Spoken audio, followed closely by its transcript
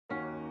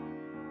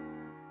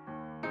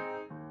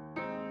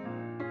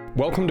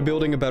Welcome to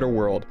Building a Better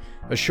World,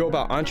 a show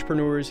about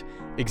entrepreneurs,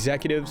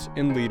 executives,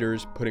 and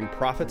leaders putting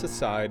profits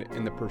aside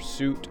in the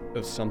pursuit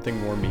of something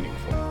more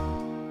meaningful.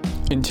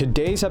 In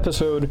today's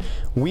episode,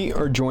 we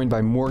are joined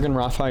by Morgan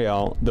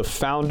Rafael, the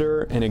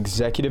founder and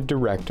executive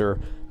director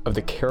of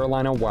the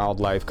Carolina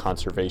Wildlife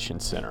Conservation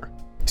Center.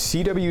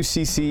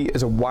 CWCC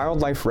is a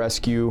wildlife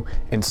rescue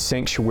and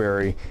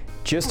sanctuary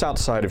just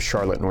outside of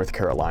Charlotte, North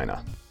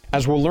Carolina.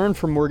 As we'll learn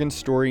from Morgan's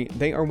story,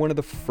 they are one of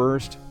the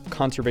first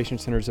conservation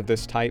centers of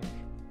this type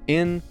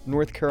in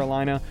North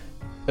Carolina,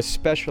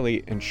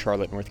 especially in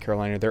Charlotte, North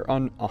Carolina. They're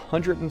on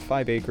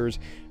 105 acres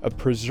of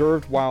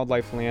preserved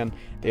wildlife land.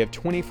 They have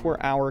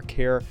 24-hour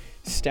care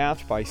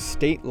staffed by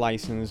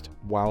state-licensed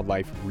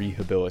wildlife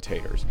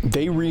rehabilitators.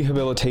 They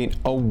rehabilitate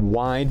a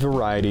wide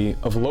variety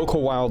of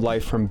local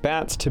wildlife, from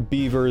bats to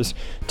beavers,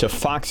 to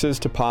foxes,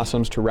 to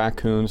possums, to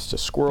raccoons, to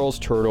squirrels,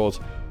 turtles.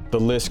 The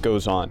list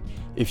goes on.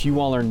 If you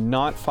all are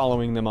not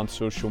following them on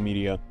social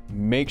media,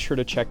 make sure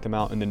to check them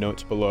out in the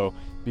notes below,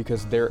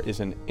 because there is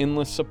an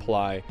endless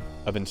supply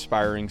of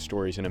inspiring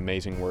stories and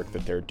amazing work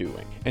that they're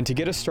doing. And to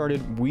get us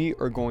started, we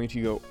are going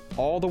to go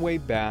all the way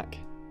back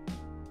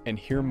and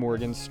hear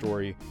Morgan's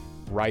story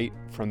right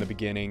from the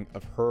beginning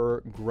of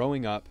her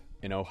growing up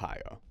in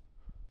Ohio.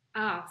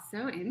 Oh,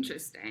 so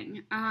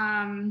interesting.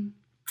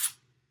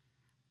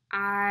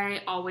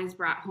 I always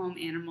brought home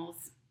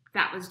animals.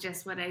 That was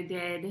just what I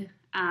did.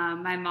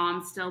 My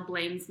mom still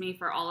blames me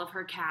for all of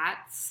her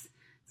cats.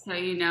 So,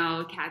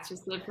 cats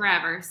just live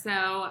forever.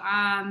 So,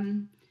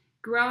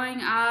 growing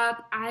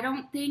up, I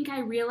don't think I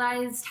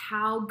realized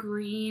how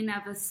green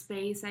of a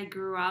space I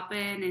grew up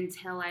in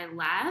until I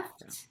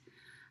left.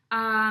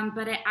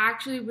 But I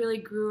actually really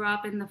grew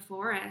up in the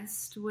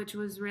forest, which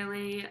was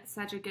really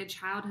such a good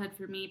childhood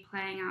for me,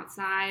 playing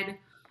outside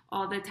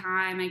all the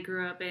time. I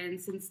grew up in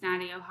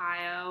Cincinnati,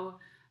 Ohio.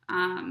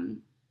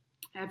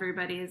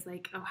 Everybody is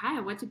like,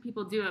 Ohio, what do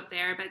people do up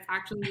there? But it's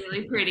actually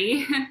really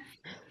pretty.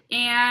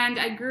 And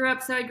I grew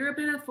up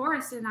in the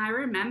forest, and I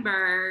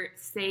remember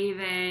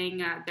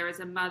saving, there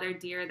was a mother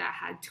deer that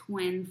had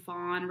twin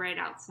fawn right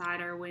outside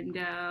our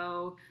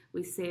window.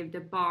 We saved a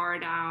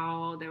barred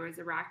owl. There was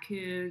a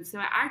raccoon. So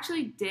I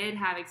actually did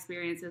have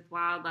experience with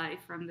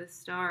wildlife from the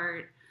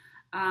start.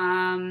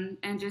 And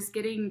just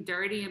getting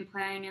dirty and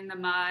playing in the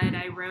mud.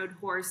 I rode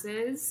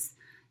horses.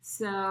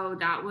 So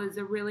that was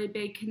a really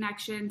big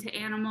connection to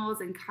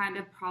animals, and kind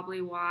of probably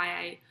why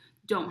I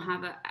don't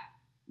have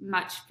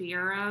much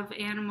fear of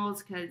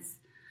animals, because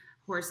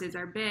horses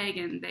are big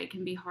and they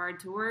can be hard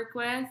to work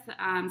with.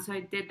 So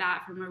I did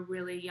that from a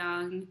really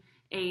young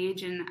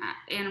age, and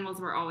animals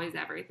were always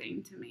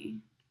everything to me.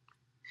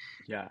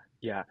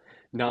 Yeah.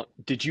 Now,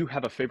 did you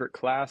have a favorite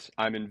class?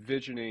 I'm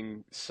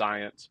envisioning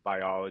science,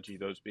 biology,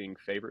 those being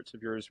favorites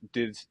of yours.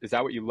 Is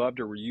that what you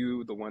loved, or were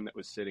you the one that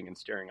was sitting and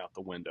staring out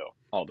the window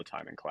all the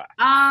time in class?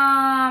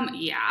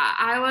 Yeah,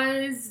 I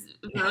was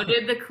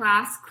voted the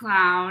class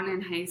clown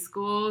in high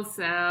school,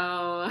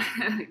 so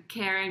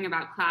caring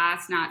about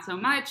class, not so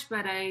much,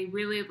 but I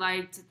really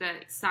liked the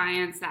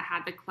science that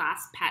had the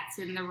class pets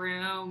in the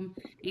room.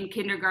 In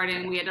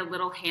kindergarten, we had a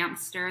little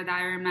hamster that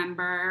I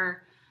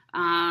remember.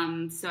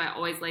 So I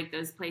always liked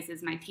those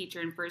places. My teacher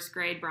in first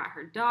grade brought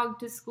her dog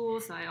to school,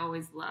 so I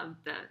always loved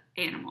the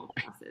animal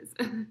classes.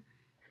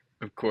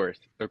 Of course.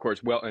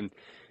 Well, and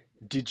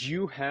did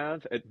you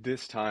have at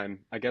this time,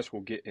 I guess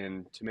we'll get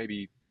into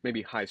maybe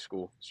high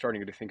school,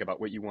 starting to think about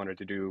what you wanted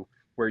to do,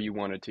 where you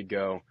wanted to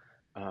go.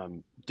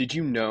 Did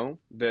you know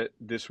that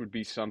this would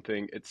be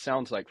something? It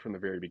sounds like from the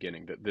very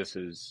beginning that this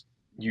is,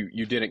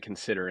 you didn't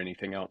consider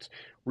anything else.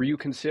 Were you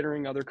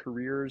considering other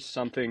careers,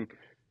 something,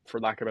 for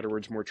lack of better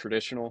words, more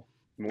traditional,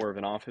 more of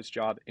an office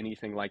job,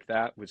 anything like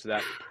that? Was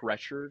that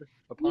pressured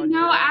upon you?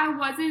 I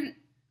wasn't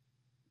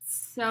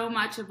so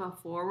much of a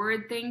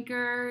forward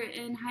thinker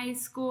in high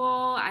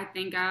school. I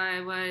think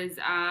I was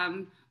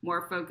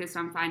more focused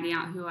on finding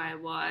out who I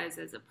was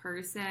as a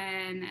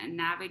person and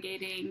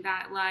navigating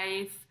that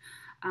life.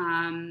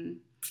 And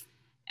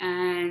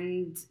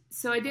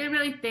so I didn't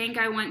really think.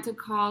 I went to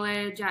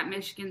college at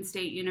Michigan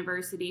State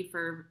University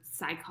for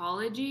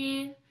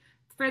psychology.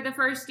 For the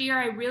first year,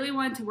 I really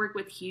wanted to work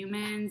with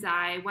humans.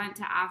 I went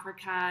to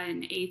Africa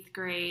in 8th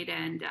grade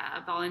and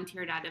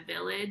volunteered at a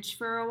village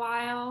for a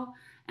while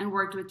and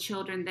worked with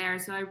children there.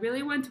 So I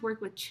really wanted to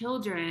work with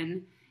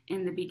children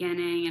in the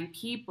beginning and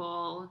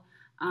people.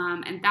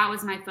 And that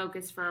was my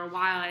focus for a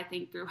while. I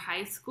think through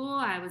high school,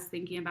 I was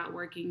thinking about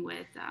working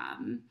with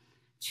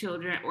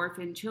children,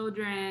 orphan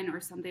children,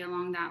 or something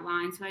along that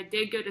line. So I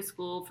did go to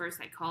school for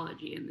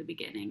psychology in the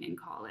beginning in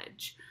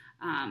college.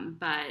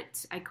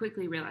 But I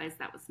quickly realized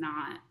that was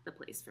not the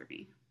place for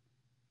me.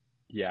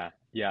 Yeah.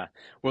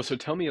 Well, so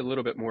tell me a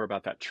little bit more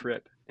about that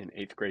trip in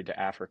 8th grade to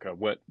Africa.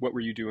 What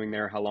were you doing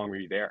there? How long were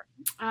you there?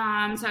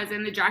 So I was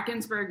in the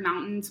Drakensberg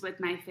Mountains with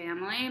my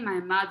family, my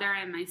mother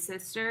and my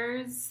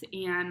sisters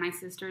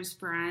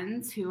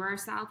friends who are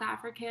South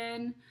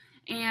African.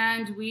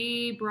 And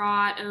we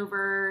brought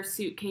over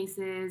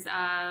suitcases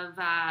of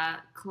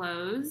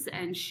clothes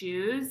and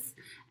shoes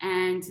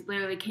and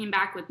literally came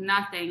back with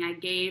nothing. I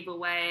gave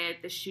away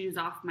the shoes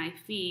off my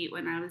feet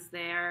when I was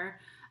there.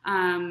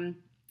 Um,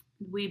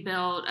 we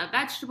built a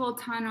vegetable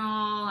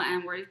tunnel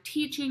and we're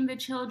teaching the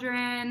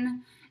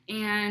children.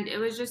 And it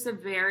was just a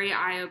very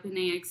eye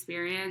opening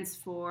experience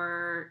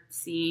for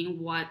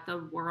seeing what the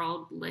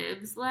world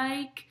lives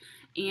like.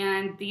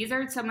 And these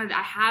are some of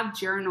I have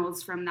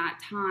journals from that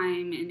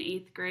time in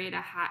eighth grade.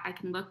 I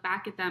can look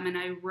back at them and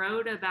I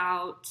wrote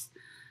about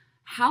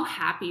how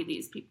happy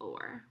these people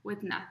were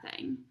with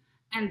nothing.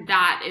 And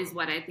that is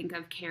what I think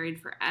I've carried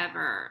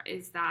forever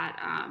is that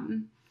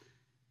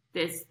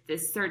this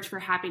search for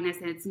happiness,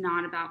 and it's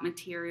not about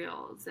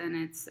materials, and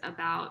it's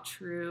about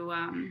true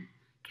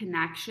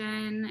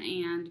connection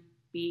and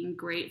being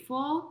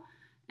grateful.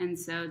 And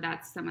so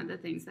that's some of the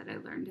things that I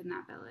learned in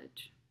that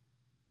village.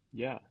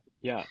 Yeah,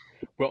 yeah.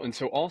 Well, and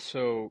so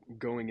also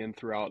going in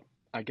throughout,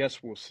 I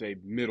guess we'll say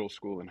middle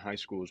school and high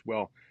school as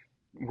well.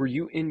 Were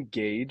you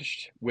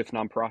engaged with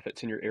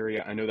nonprofits in your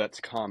area? I know that's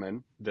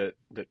common that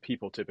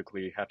people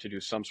typically have to do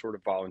some sort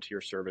of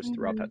volunteer service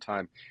throughout Mm-hmm. that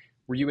time.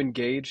 Were you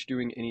engaged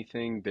doing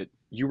anything that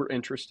you were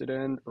interested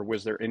in, or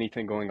was there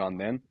anything going on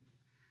then?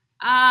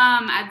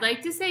 I'd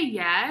like to say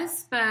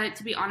yes, but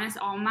to be honest,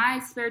 all my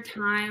spare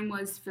time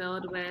was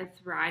filled with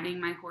riding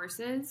my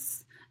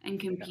horses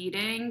and Yeah.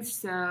 competing.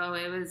 So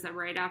it was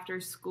right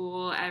after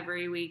school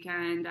every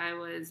weekend I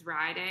was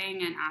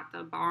riding and at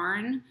the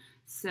barn.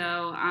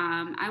 So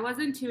I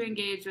wasn't too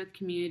engaged with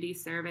community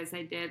service.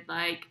 I did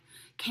like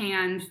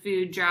canned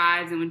food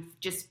drives and would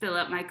just fill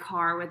up my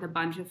car with a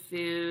bunch of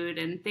food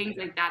and things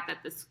like that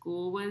that the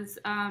school was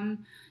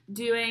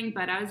doing,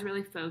 but I was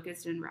really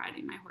focused in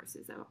riding my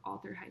horses all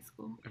through high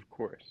school. Of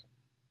course.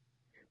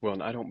 Well,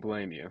 and I don't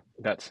blame you.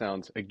 That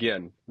sounds,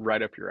 again,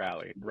 right up your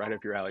alley, right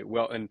up your alley.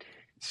 Well, and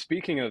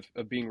speaking of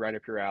being right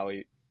up your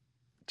alley,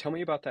 tell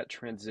me about that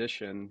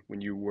transition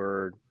when you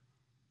were,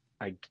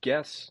 I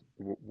guess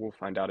we'll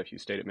find out if you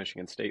stayed at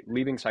Michigan State,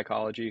 leaving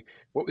psychology.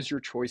 What was your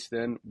choice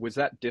then? Was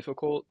that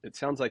difficult? It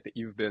sounds like that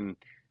you've been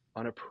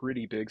on a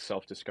pretty big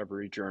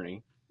self-discovery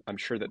journey. I'm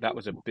sure that that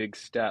was a big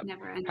step.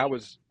 Never How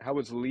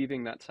was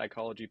leaving that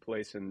psychology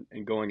place and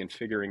going and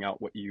figuring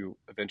out what you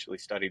eventually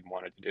studied and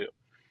wanted to do?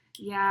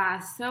 Yeah,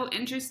 so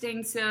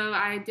interesting. So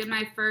I did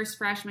my first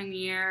freshman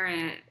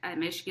year at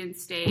Michigan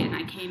State, and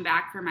I came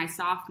back for my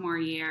sophomore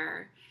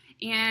year,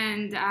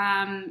 and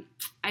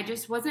I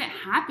just wasn't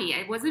happy.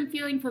 I wasn't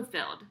feeling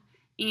fulfilled.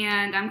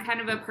 And I'm kind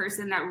of a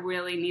person that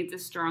really needs a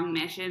strong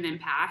mission and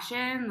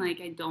passion.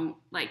 Like I don't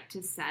like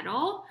to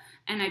settle,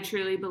 and I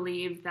truly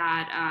believe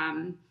that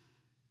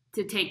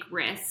to take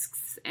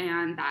risks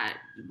and that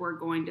we're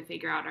going to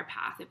figure out our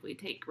path if we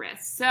take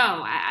risks. So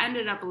I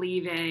ended up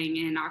leaving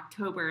in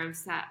October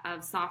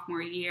of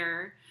sophomore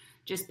year,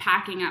 just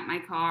packing up my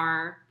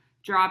car,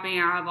 dropping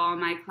out of all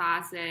my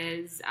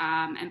classes.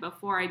 And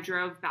before I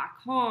drove back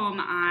home,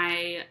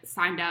 I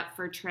signed up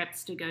for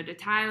trips to go to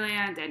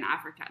Thailand and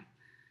Africa.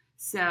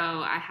 So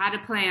I had a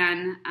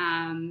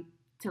plan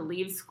to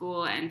leave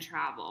school and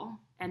travel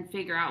and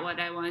figure out what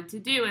I wanted to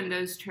do. And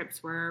those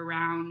trips were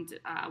around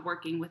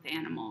working with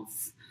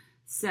animals.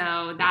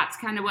 So that's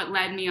kind of what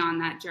led me on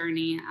that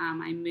journey.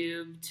 I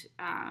moved,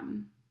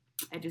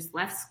 I just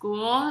left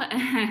school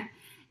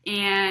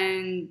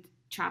and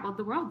traveled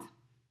the world.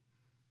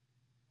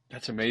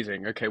 That's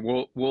amazing. Okay,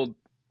 we'll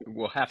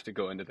have to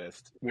go into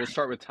this. We'll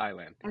start with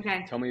Thailand.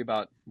 Okay. Tell me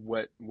about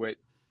what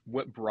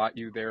brought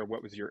you there.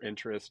 What was your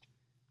interest?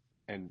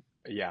 And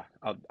yeah,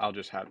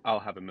 I'll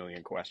have a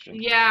million questions.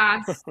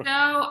 Yeah, so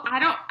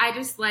I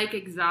just like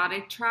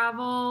exotic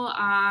travel.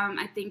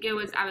 I think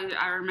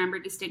I remember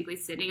distinctly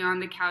sitting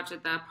on the couch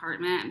at the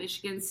apartment at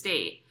Michigan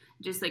State,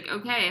 just like,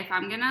 okay, if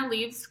I'm gonna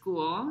leave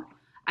school,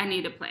 I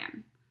need a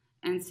plan.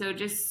 And so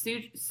just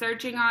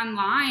searching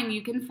online,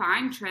 you can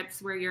find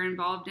trips where you're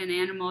involved in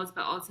animals,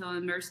 but also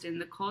immersed in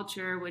the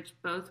culture, which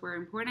both were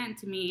important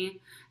to me.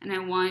 And I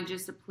wanted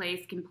just a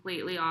place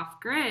completely off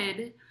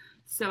grid.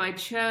 So I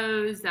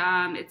chose,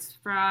 it's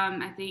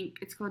from, I think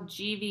it's called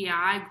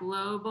GVI,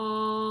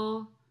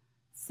 Global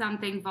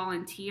Something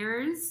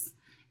Volunteers.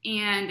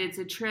 And it's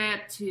a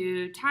trip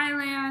to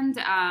Thailand.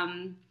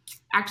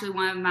 Actually,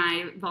 one of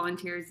my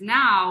volunteers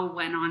now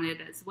went on it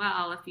as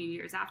well a few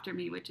years after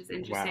me, which is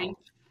interesting. Wow.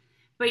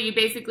 But you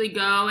basically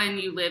go and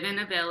you live in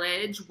a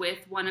village with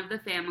one of the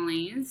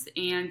families,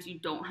 and you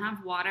don't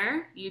have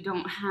water, you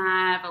don't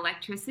have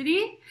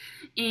electricity,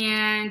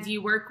 and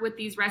you work with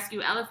these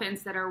rescue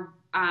elephants that are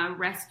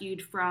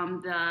rescued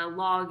from the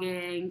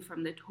logging,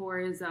 from the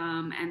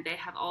tourism, and they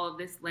have all of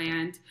this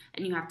land,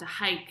 and you have to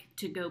hike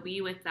to go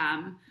be with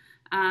them.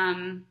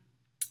 Um,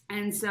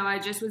 and so I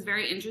just was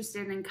very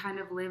interested in kind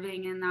of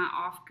living in that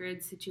off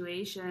grid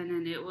situation.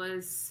 And it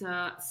was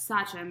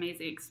such an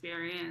amazing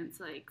experience,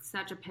 like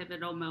such a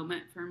pivotal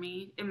moment for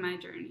me in my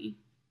journey.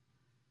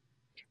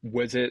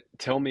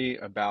 Tell me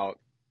about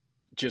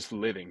just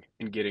living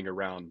and getting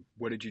around.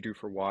 What did you do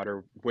for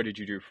water? What did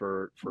you do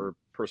for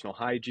personal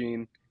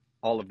hygiene?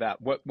 all of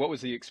that. What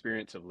was the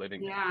experience of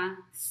living there? Yeah.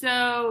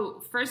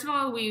 So first of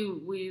all,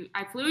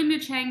 I flew into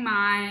Chiang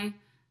Mai.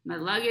 My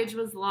luggage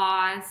was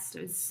lost.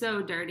 It was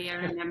so dirty. I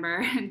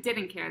remember.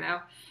 Didn't care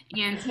though.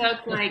 And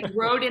took like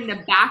rode in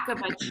the back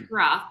of a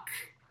truck,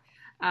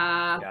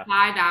 Yeah.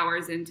 5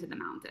 hours into the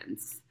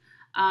mountains.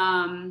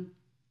 Um,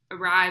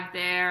 Arrived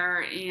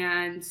there,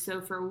 and so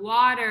for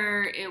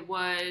water, it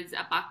was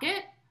a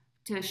bucket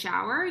to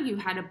shower. You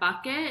had a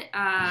bucket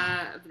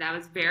that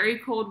was very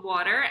cold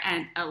water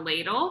and a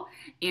ladle,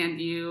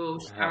 and you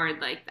Uh-huh. showered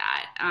like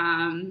that.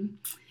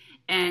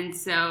 And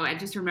so I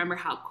just remember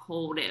how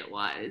cold it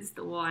was,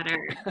 the water.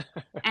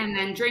 And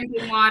then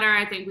drinking water,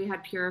 I think we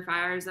had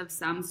purifiers of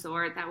some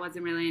sort. That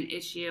wasn't really an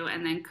issue.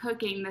 And then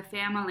cooking, the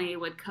family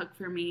would cook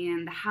for me,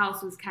 and the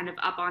house was kind of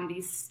up on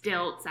these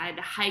stilts. I had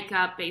to hike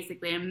up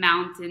basically a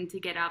mountain to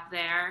get up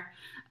there.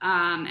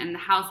 And the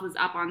house was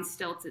up on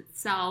stilts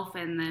itself,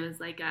 and there was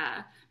like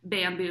a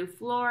bamboo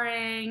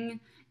flooring,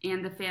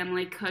 and the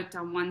family cooked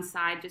on one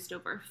side just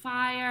over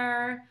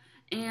fire.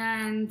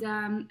 And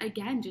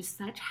again, just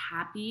such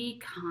happy,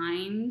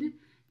 kind,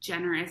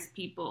 generous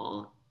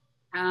people.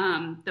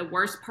 The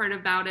worst part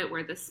about it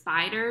were the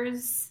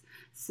spiders.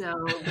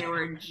 So there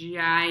were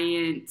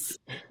giant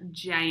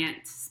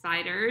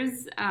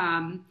spiders.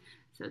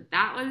 So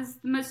that was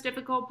the most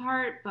difficult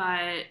part.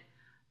 But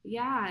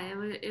yeah,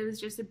 it was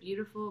just a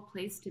beautiful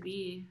place to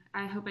be.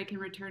 I hope I can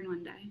return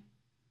one day.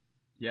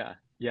 Yeah,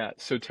 yeah.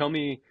 So tell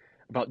me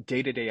about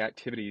day-to-day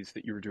activities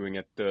that you were doing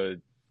at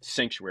the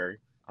sanctuary,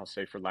 I'll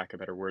say for lack of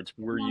better words.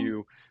 Were Yeah.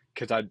 you,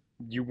 because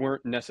you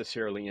weren't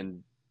necessarily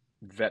in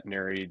vet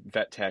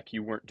tech,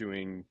 you weren't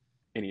doing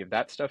any of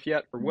that stuff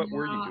yet, or what No,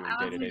 were you doing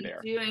I day to day wasn't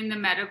there? doing the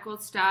medical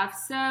stuff.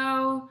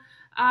 So,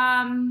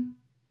 um,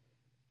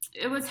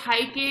 it was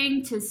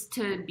hiking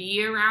to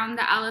be around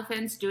the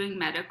elephants, doing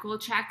medical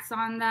checks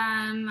on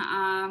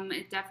them.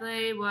 It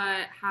definitely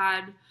what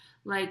had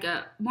like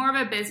a more of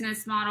a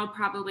business model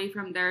probably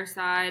from their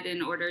side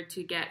in order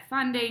to get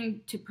funding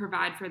to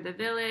provide for the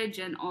village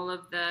and all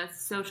of the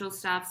social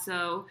stuff.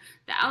 So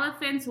the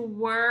elephants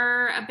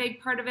were a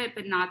big part of it,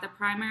 but not the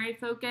primary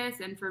focus.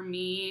 And for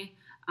me,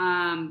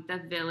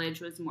 the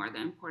village was more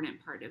the important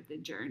part of the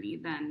journey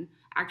than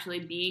actually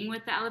being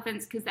with the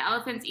elephants, because the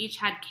elephants each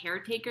had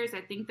caretakers.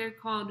 I think they're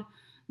called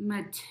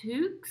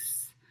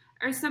matuks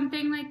or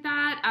something like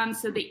that.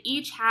 So they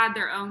each had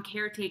their own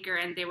caretaker,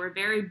 and they were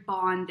very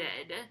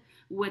bonded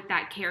with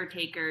that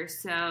caretaker.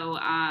 So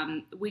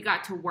we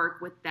got to work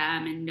with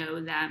them and know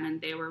them, and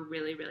they were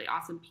really, really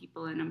awesome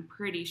people. And I'm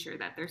pretty sure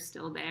that they're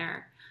still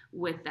there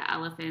with the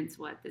elephants.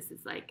 What this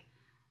is like,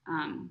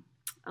 um,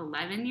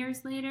 11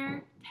 years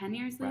later, 10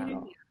 years later.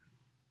 Wow.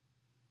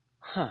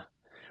 Huh.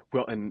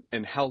 Well,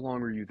 and how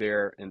long were you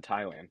there in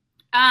Thailand?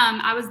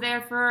 I was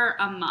there for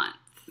a month.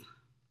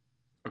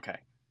 Okay.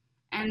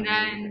 And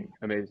then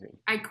Amazing.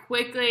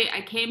 Amazing.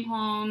 I came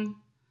home.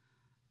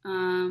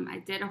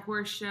 I did a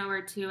horse show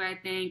or two, I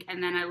think,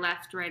 and then I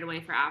left right away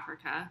for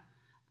Africa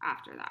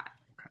after that.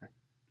 Okay.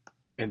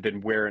 And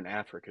then where in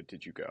Africa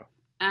did you go?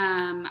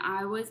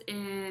 I was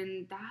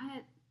in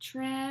that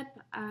trip.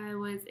 I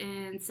was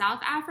in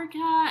South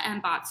Africa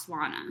and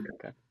Botswana.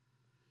 Okay.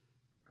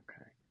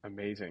 Okay.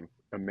 Amazing.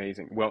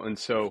 Amazing. Well, and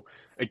so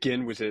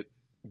again, was it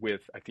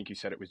with, I think you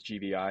said it was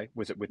GVI.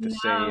 Was it with the No,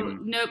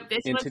 same nope.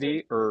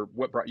 entity or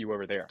what brought you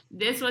over there?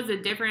 This was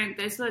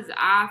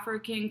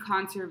African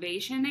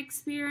conservation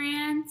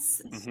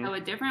experience. Hmm. So a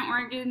different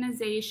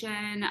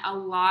organization, a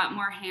lot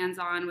more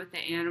hands-on with the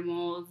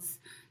animals.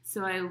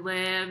 So I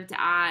lived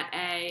at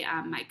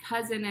my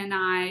cousin and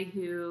I,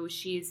 who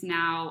she's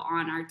now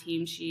on our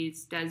team. She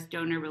does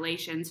donor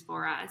relations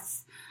for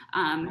us.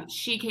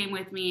 She came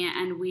with me,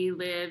 and we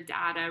lived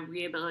at a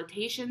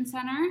rehabilitation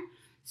center.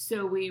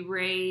 So we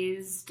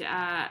raised.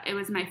 It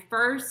was my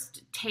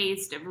first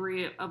taste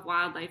of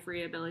wildlife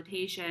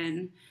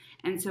rehabilitation,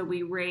 and so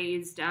we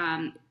raised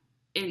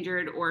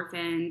injured,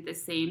 orphaned, the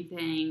same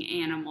thing,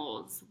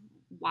 animals,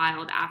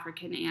 wild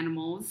African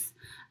animals.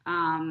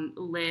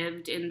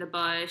 Lived in the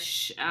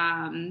bush.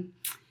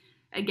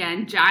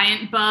 Again,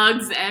 giant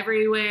bugs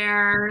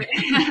everywhere.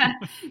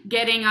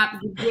 Getting up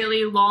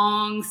really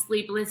long,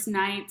 sleepless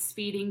nights,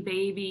 feeding Yeah.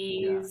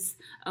 babies.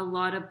 A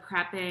lot of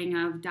prepping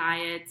of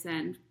diets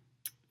and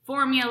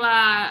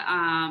formula,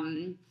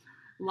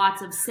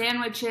 lots of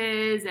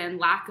sandwiches, and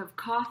lack of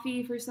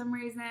coffee for some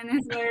reason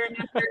is what I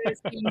remember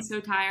as being so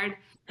tired.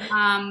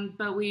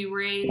 But we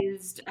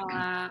raised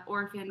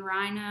orphan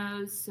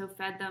rhinos, so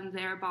fed them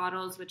their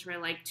bottles, which were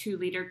like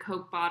 2-liter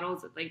Coke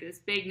bottles with like this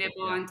big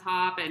nipple Yeah. on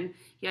top, and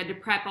you had to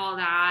prep all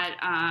that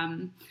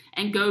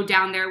and go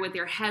down there with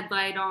your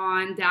headlight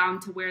on down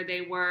to where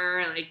they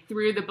were, like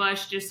through the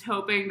bush, just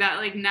hoping that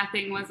like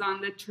nothing was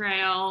on the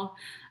trail.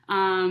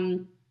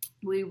 Um,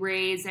 I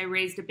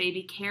raised a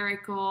baby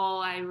caracal.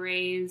 I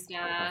raised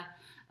a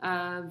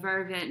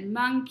vervet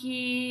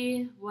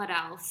monkey. What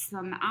else?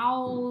 Some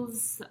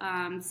owls,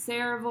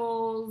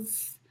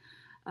 servals,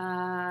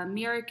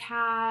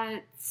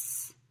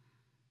 meerkats.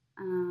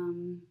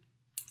 Um,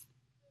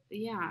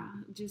 yeah,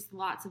 just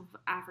lots of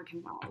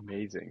African wildlife.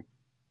 Amazing.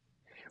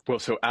 Well,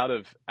 so out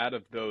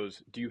of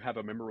those, do you have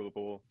a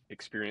memorable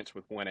experience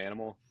with one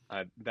animal?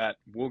 That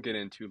we'll get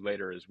into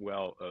later as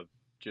well of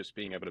just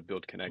being able to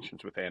build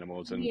connections with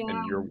animals and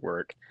Yeah. your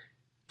work.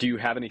 Do you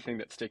have anything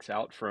that sticks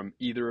out from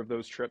either of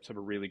those trips of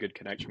a really good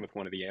connection with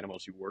one of the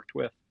animals you worked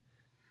with?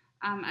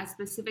 A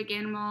specific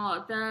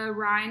animal, the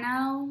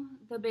rhino,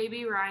 the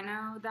baby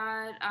rhino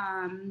that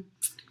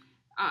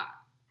uh,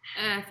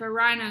 if a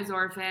rhino's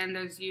orphaned,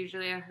 there's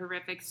usually a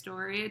horrific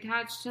story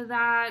attached to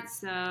that.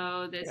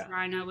 So this Yeah.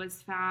 rhino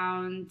was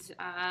found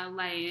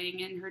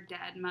laying in her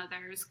dead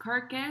mother's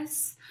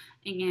carcass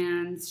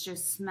and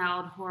just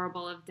smelled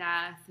horrible of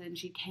death. And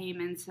she came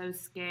in so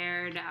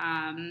scared.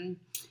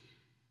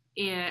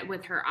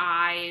 With her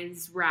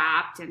eyes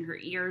wrapped and her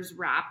ears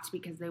wrapped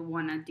because they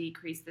want to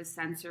decrease the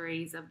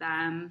sensories of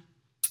them.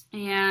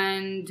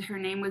 And her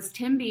name was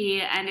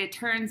Timby, and it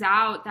turns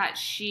out that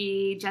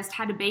she just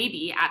had a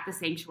baby at the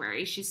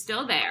sanctuary. She's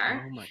still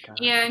there, Oh my gosh.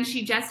 and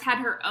she just had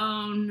her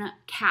own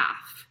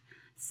calf.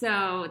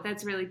 So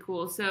that's really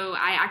cool. So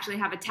I actually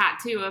have a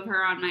tattoo of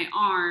her on my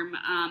arm,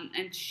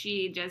 and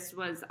she just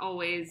was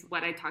always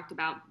what I talked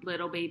about,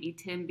 little baby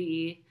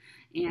Timby.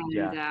 And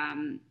Yeah,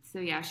 so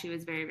yeah, she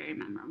was very, very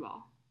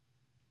memorable.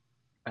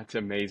 that's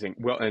amazing.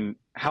 Well, and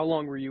how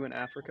long were you in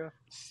Africa?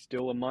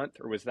 Still a month,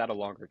 or was that a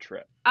longer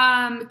trip?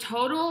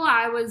 Total,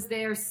 I was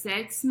there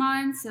 6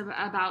 months,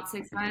 about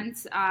six Hmm.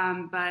 months.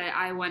 But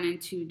I went in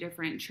two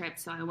different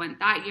trips. So I went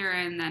that year,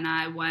 and then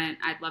I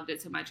loved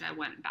it so much, I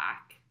went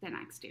back the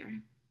next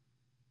year.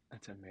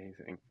 That's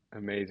amazing.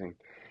 Amazing.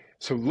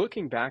 So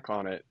looking back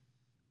on it,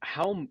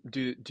 how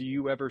do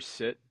you ever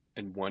sit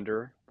and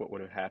wonder what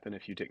would have happened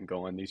if you didn't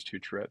go on these two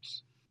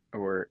trips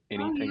or Oh,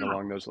 anything yeah,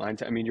 along those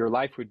lines? I mean, your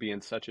life would be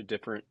in such a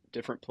different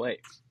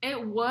place.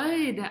 it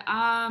would.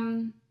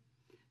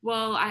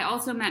 Well, I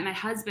also met my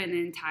husband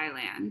in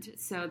Thailand.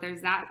 So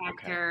there's that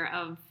Okay. factor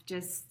of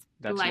just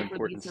That's an life would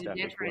be important so step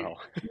as different.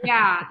 well.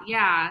 Yeah,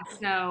 yeah.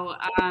 So,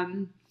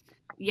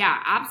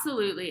 yeah,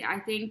 absolutely. I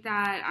think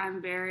that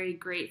I'm very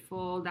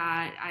grateful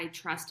that I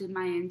trusted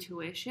my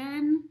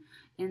intuition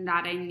and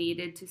that I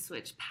needed to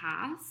switch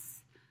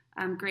paths.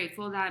 I'm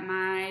grateful that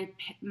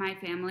my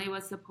family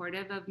was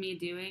supportive of me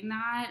doing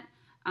that.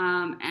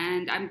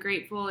 And I'm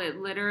grateful it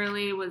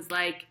literally was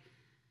like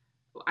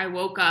I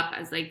woke up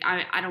as like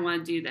I don't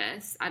want to do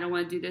this. I don't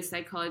want to do this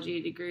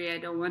psychology degree. I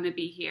don't want to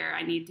be here.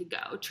 I need to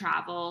go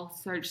travel,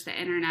 search the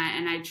internet,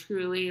 and I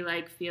truly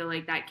like feel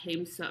like that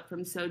came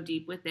from so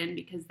deep within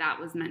because that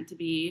was meant to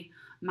be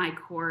my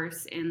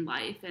course in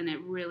life, and it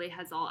really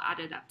has all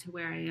added up to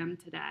where I am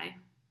today.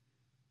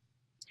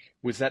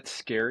 Was that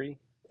scary,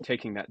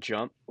 taking that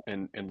jump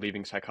and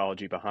leaving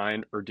psychology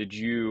behind, or did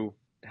you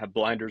have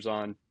blinders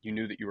on? You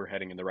knew that you were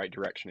heading in the right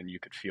direction and you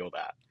could feel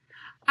that.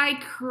 I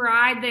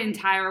cried the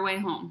entire way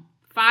home.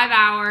 5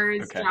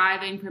 hours Okay.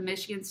 driving from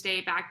Michigan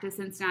State back to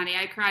Cincinnati.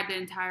 I cried the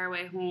entire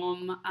way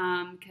home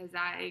because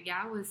I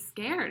was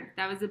scared.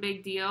 That was a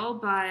big deal,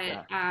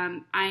 but Yeah.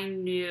 I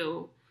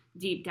knew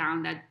deep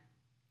down that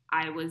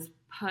I was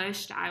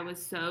pushed. I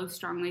was so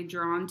strongly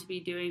drawn to be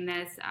doing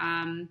this.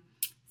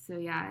 So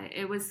yeah,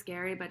 it was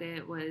scary, but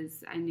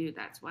I knew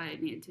that's what I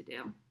needed to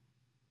do.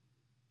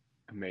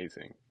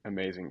 Amazing.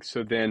 Amazing.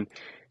 So then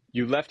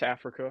you left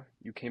Africa,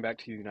 you came back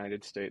to the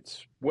United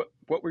States. What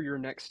were your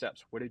next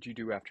steps? What did you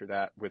do after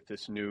that with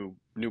this new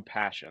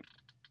passion?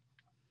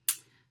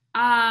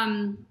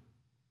 Um,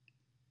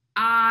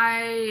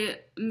 I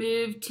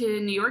moved to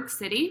New York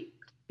City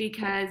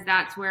because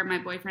that's where my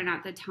boyfriend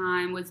at the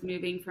time was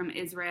moving from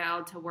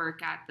Israel to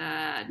work at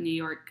the New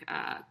York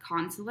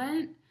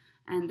consulate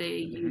and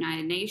the Hmm.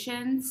 United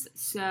Nations.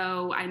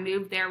 So I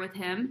moved there with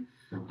him.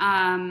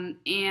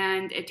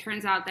 And it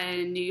turns out that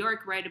in New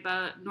York, right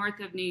about north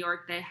of New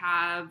York, they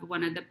have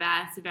one of the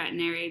best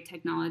veterinary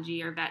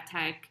technology or vet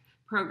tech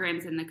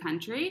programs in the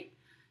country.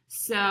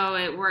 So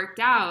it worked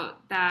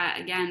out that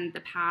again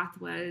the path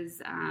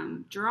was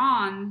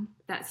drawn.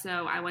 That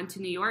so I went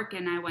to New York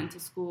and I went to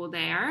school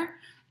there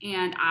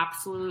and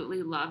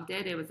absolutely loved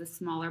it. It was a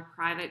smaller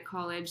private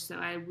college, so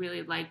I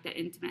really liked the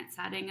intimate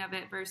setting of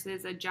it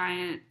versus a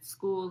giant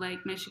school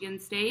like Michigan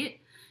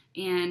State.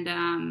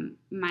 And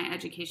my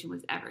education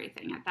was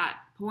everything at that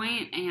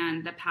point.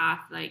 And the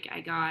path, like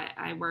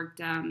I worked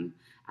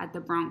at the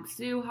Bronx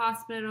Zoo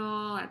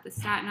Hospital, at the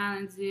Staten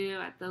Island Zoo,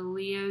 at the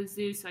Leo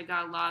Zoo. So I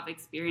got a lot of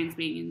experience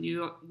being in New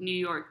York. New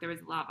York, there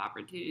was a lot of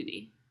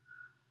opportunity.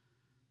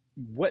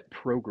 What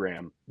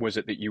program was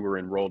it that you were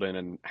enrolled in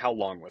and how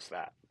long was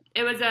that?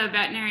 It was a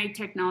veterinary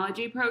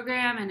technology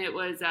program, and it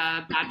was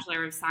a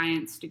Bachelor of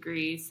Science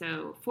degree.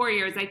 So 4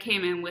 years. I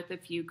came in with a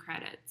few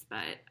credits,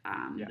 but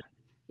Yeah.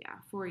 yeah,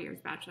 4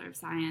 years Bachelor of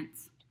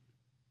Science.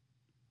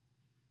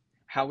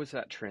 How was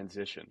that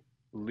transition,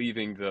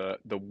 leaving the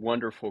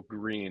wonderful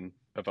green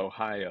of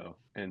Ohio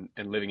and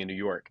living in New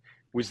York?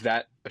 Was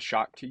that a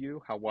shock to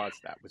you? How was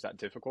that? Was that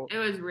difficult? It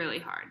was really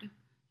hard.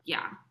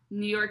 Yeah.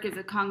 New York is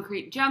a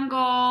concrete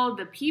jungle.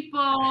 The people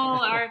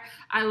are,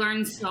 I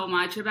learned so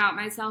much about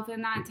myself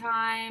in that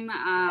time.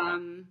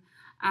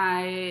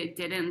 I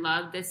didn't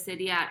love the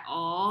city at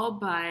all,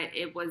 but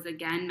it was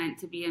again meant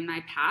to be in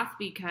my path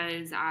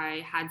because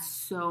I had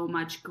so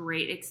much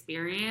great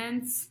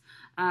experience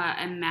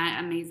and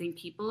met amazing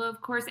people, of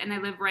course. And I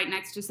live right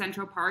next to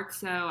Central Park,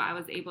 so I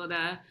was able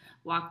to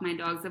walk my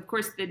dogs. Of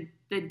course, the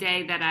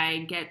day that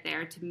I get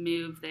there to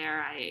move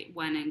there, I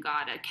went and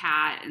got a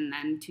cat and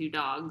then two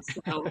dogs.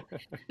 So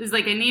it was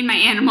like I need my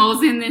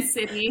animals in this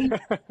city.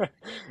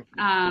 You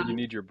Um,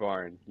 need your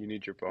barn. You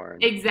need your barn.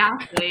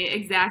 Exactly,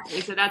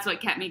 exactly. So that's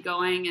what kept me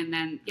going. And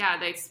then, yeah,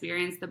 the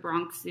experience, the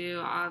Bronx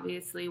Zoo,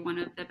 obviously one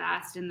of the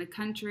best in the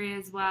country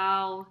as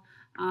well.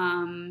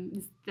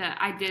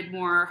 I did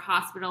more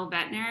hospital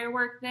veterinary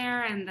work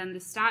there. And then the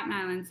Staten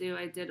Island Zoo,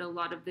 I did a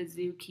lot of the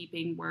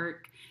zookeeping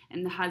work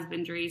and the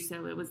husbandry.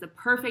 So it was a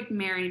perfect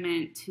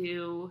merriment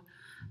to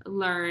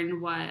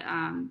learn what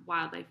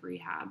wildlife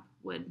rehab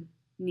would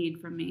need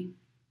from me.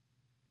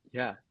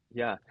 Yeah,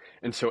 yeah.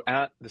 And so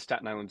at the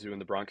Staten Island Zoo in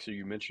the Bronx, so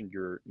you mentioned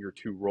your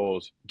two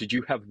roles. Did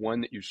you have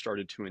one that you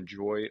started to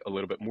enjoy a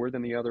little bit more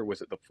than the other?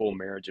 Was it the full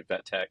marriage of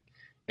vet tech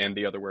and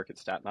the other work at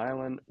Staten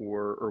Island,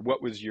 or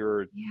what was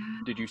your? Yeah.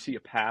 Did you see a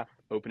path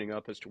opening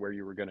up as to where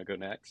you were going to go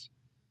next?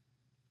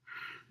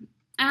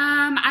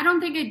 I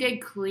don't think I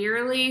did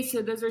clearly.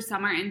 So those are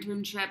summer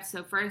internships.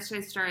 So first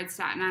I started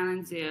Staten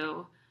Island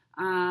Zoo.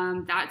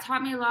 That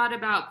taught me a lot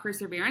about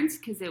perseverance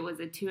because it was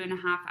a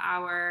 2.5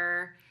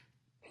 hour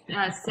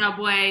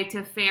subway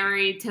to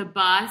ferry to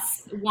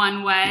bus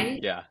one way.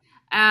 Yeah,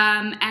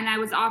 And I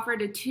was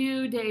offered a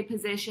 2-day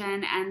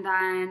position, and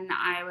then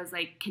I was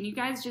like, "Can you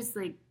guys just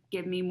like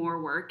give me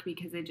more work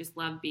because I just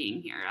love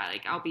being here?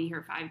 I'll be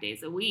here 5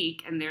 days a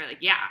week." And they're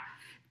like, "Yeah,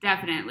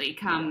 definitely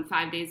come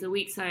 5 days a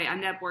week." So I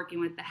ended up working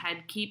with the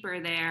head keeper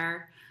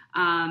there,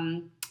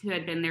 who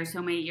had been there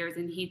so many years,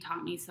 and he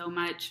taught me so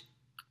much.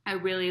 I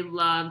really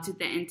loved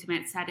the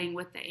intimate setting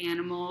with the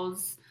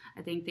animals.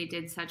 I think they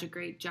did such a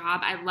great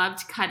job. I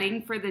loved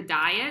cutting for the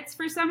diets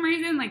for some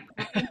reason, like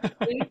prepping the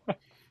food.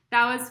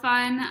 That was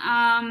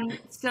fun.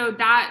 So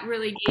that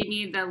really gave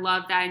me the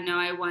love that I know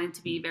I wanted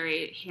to be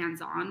very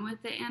hands-on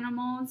with the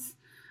animals.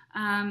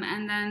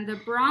 And then the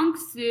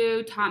Bronx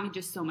Zoo taught me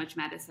just so much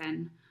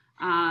medicine.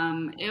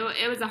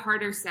 It was a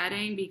harder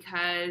setting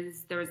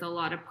because there was a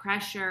lot of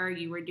pressure.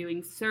 You were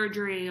doing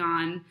surgery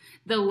on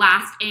the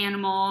last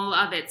animal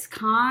of its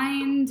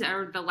kind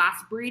or the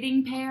last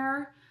breeding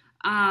pair.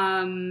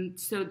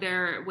 So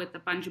there, with a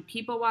bunch of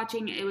people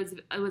watching, it was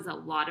a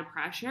lot of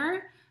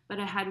pressure, but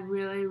I had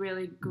really,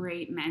 really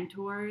great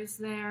mentors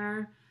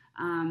there.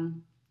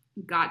 Um,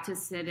 Got to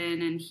sit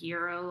in and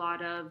hear a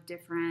lot of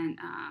different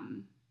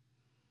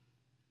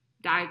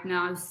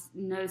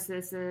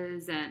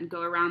diagnoses and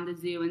go around the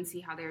zoo and see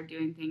how they were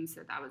doing things.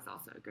 So that was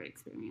also a great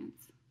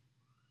experience.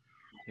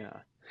 yeah.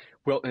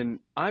 Well, and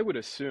I would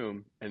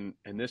assume, and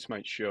this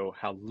might show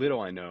how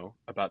little I know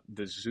about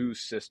the zoo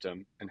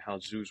system and how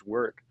zoos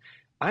work.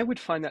 I would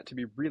find that to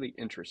be really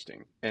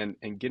interesting and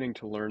getting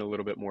to learn a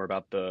little bit more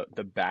about the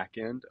back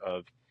end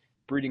of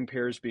breeding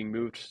pairs being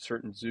moved to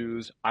certain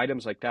zoos,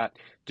 items like that.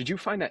 Did you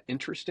find that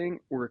interesting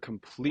or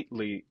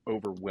completely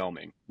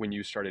overwhelming when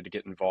you started to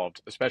get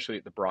involved, especially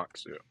at the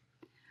Bronx Zoo?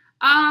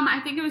 I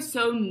think it was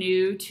so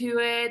new to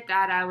it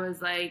that I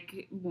was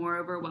like more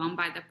overwhelmed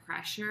by the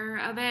pressure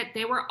of it.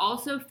 They were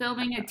also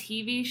filming a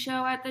TV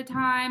show at the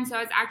time, so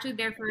I was actually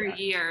there for a Yeah.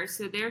 year.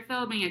 So they're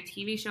filming a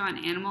TV show on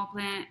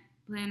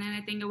Planet,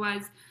 I think it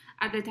was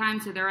at the time.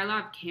 So there were a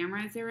lot of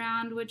cameras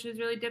around, which was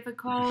really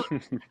difficult.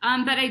 But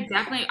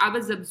I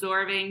was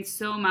absorbing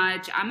so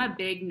much. I'm a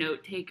big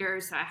note taker,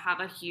 so I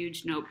have a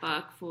huge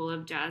notebook full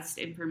of just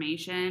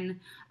information.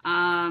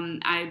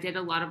 I did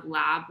a lot of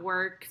lab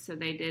work, so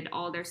they did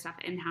all their stuff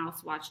in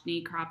house, watched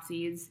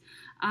necropsies.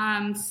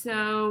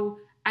 So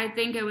I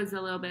think it was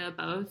a little bit of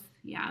both.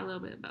 Yeah, a little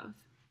bit of both.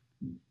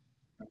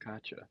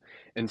 Gotcha.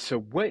 And so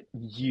what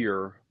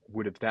year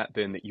would have that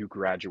been that you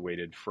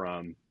graduated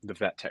from the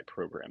vet tech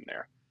program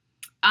there?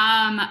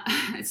 Um,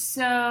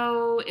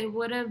 so it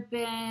would have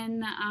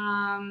been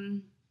Or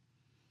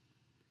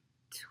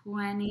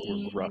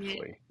 20,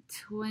 roughly?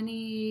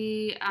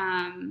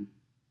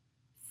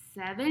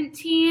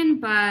 2017,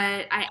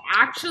 but I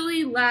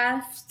actually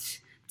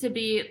left to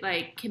be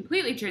like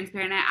completely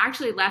transparent. I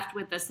actually left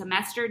with a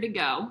semester to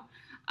go,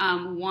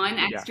 one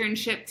Yeah.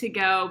 externship to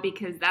go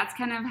because that's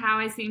kind of how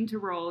I seem to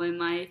roll in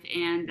life.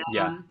 And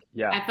Yeah.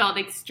 Yeah. I felt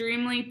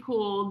extremely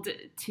pulled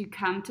to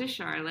come to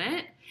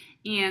Charlotte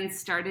and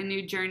start a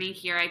new journey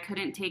here. I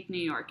couldn't take New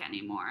York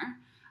anymore.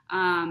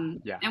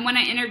 Yeah. And when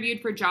I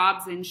interviewed for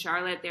jobs in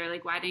Charlotte, they were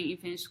like, "Why didn't you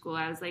finish school?"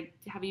 I was like,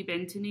 "Have you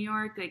been to New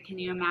York? Like, can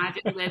you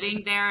imagine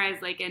living there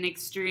as like an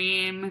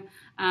extreme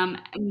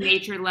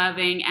nature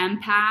loving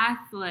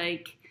empath?"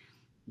 Like,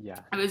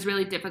 Yeah. it was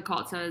really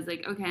difficult. So I was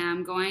like, "Okay,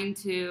 I'm going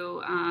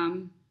to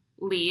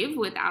leave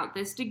without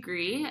this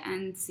degree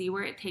and see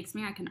where it takes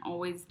me. I can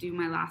always do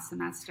my last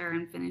semester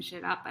and finish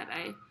it up, but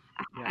I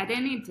Yeah.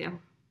 didn't need to."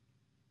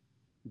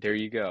 There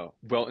you go.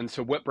 Well, and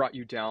so what brought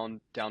you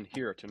down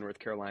here to North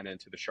Carolina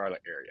into the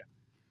Charlotte area?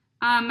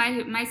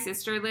 My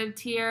sister lived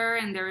here,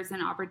 and there was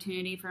an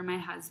opportunity for my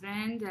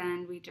husband,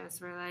 and we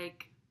just were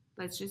like,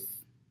 let's just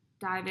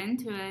dive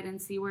into it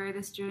and see where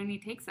this journey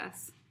takes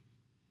us.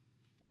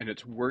 And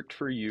it's worked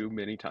for you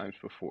many times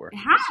before. It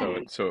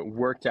has. So it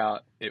worked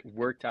out. It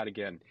worked out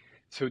again.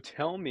 So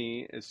tell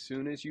me, as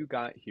soon as you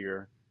got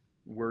here,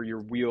 were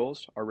your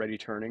wheels already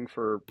turning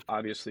for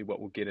obviously what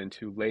we'll get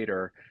into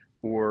later,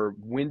 or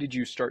when did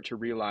you start to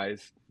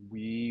realize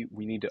we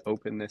need to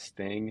open this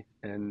thing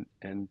and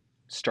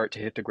start to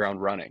hit the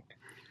ground running?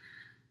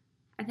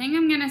 I think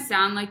I'm going to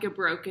sound like a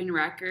broken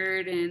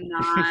record in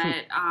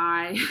that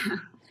I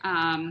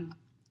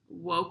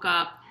woke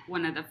up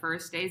one of the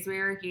first days we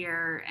were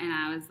here and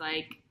I was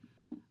like,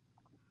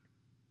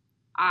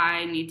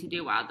 I need to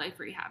do wildlife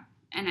rehab.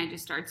 And I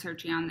just started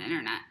searching on the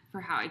internet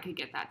for how I could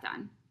get that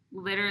done.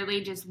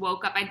 Literally just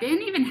woke up. I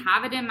didn't even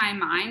have it in my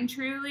mind,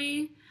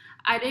 truly.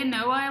 I didn't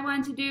know what I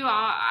wanted to do.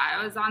 I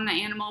was on the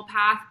animal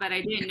path, but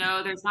I didn't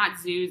know there's not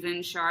zoos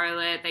in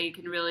Charlotte that you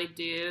can really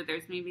do.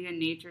 There's maybe a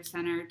nature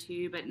center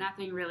too, but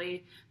nothing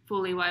really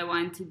fully what I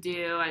wanted to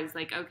do. I was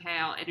like, okay,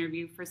 I'll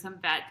interview for some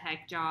vet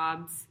tech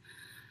jobs.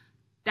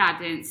 That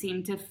didn't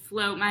seem to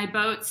float my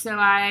boat. So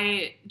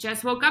I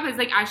just woke up. I was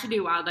like, I should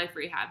do wildlife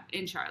rehab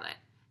in Charlotte.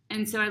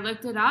 And so I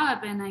looked it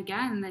up, and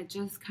again, it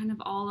just kind of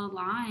all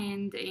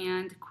aligned,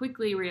 and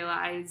quickly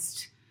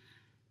realized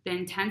the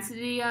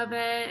intensity of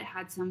it,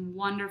 had some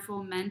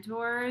wonderful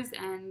mentors,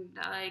 and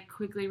I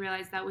quickly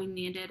realized that we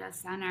needed a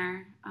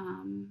center,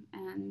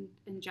 and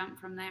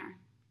jumped from there.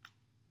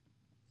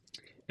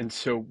 And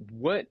so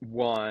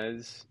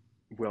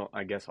well,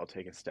 I guess I'll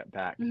take a step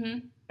back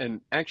Mm-hmm. and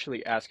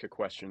actually ask a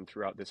question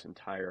throughout this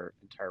entire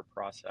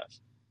process.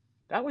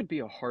 That would be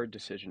a hard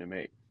decision to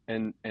make.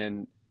 And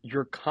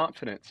your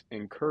confidence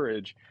and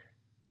courage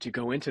to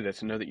go into this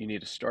and know that you need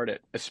to start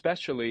it,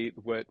 especially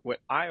what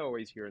I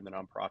always hear in the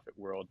nonprofit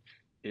world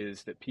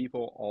is that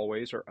people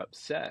always are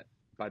upset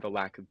by the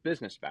lack of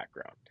business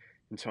background.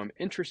 And so I'm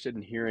interested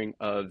in hearing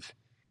of,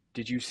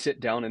 did you sit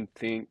down and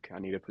think, I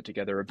need to put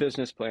together a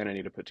business plan, I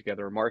need to put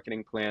together a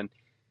marketing plan,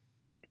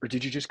 or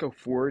did you just go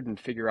forward and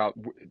figure out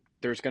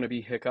there's going to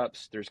be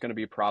hiccups, there's going to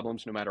be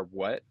problems no matter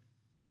what,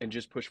 and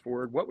just push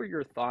forward? What were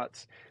your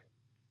thoughts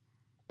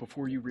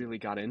before you really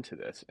got into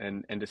this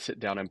and to sit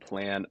down and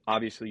plan?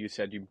 Obviously, you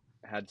said you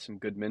had some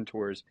good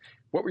mentors.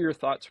 What were your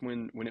thoughts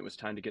when it was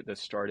time to get this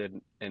started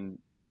and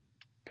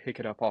pick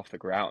it up off the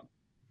ground?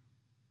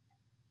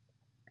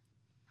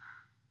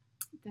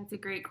 That's a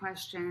great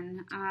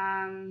question.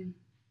 I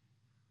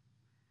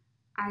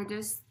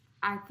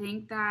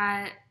think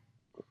that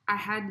I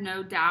had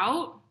no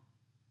doubt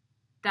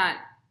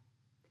that,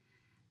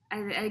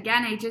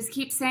 I just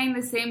keep saying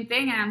the same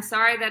thing, and I'm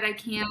sorry that I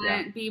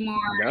can't be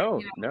more,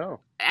 No.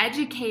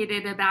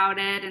 educated about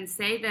it and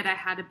say that I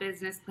had a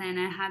business plan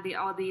and I had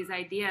all these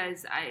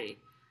ideas.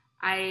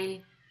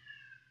 I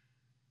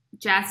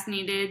just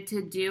needed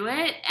to do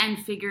it and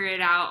figure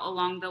it out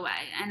along the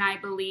way. And I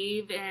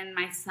believe in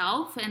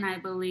myself and I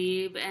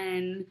believe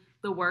in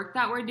the work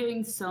that we're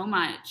doing so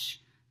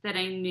much that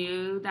I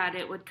knew that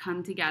it would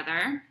come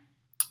together.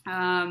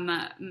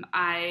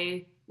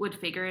 I would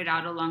figure it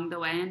out along the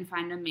way and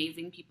find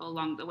amazing people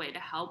along the way to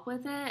help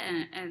with it.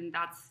 And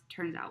that's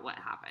turns out what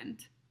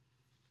happened.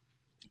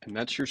 And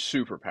that's your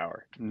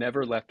superpower.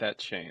 Never let that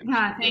change.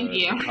 Thank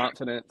you. The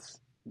confidence,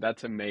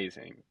 that's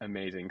amazing.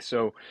 Amazing.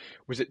 So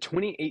was it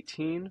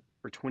 2018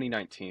 or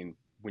 2019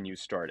 when you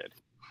started?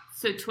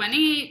 So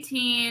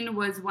 2018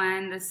 was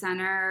when the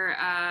center,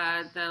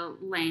 the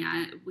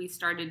land, we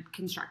started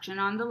construction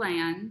on the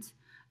land.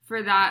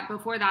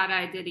 Before that,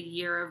 I did a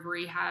year of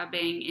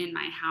rehabbing in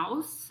my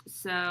house.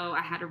 So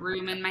I had a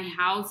room in my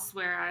house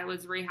where I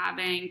was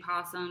rehabbing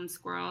possums,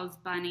 squirrels,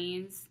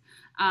 bunnies.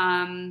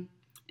 And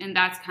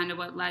that's kind of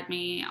what led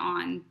me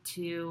on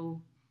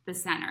to the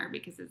center,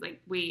 because it's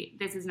like,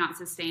 this is not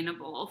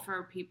sustainable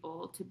for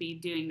people to be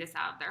doing this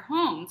out of their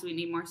homes. We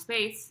need more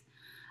space.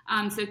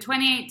 So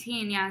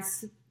 2018,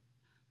 yes,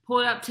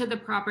 pulled up to the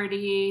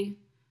property,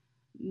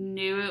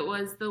 knew it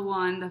was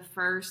the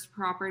first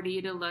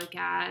property to look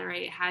at,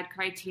 right? Had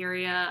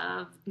criteria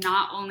of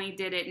not only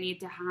did it need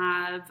to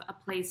have a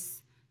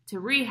place to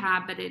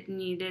rehab, but it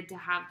needed to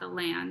have the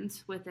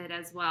land with it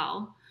as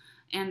well,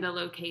 and the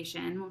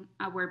location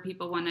where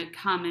people want to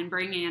come and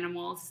bring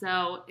animals.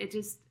 So it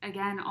just,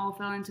 again, all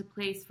fell into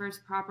place.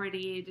 First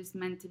property, just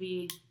meant to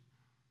be.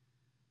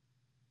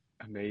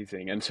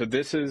 Amazing. And so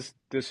this is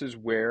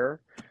where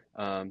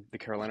the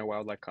Carolina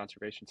Wildlife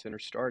Conservation Center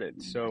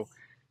started. So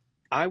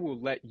I will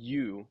let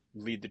you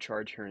lead the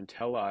charge here and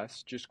tell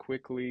us just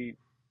quickly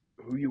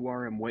who you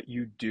are and what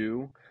you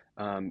do.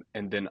 And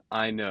then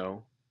I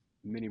know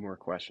many more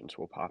questions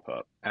will pop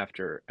up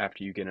after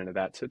you get into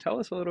that. So tell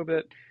us a little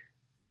bit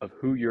of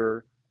who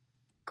your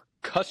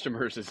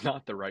customers is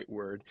not the right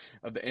word,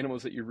 of the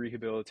animals that you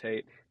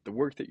rehabilitate, the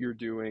work that you're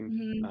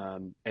doing,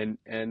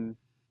 and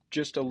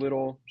just a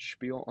little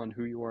spiel on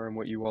who you are and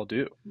what you all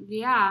do.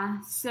 Yeah,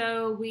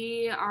 so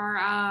we are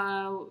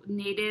a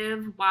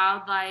native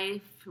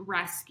wildlife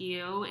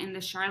rescue in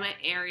the Charlotte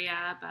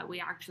area, but we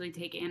actually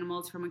take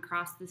animals from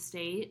across the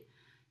state.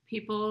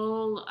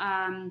 People,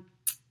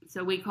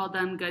 so we call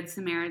them Good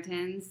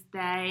Samaritans.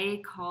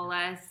 They call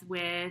us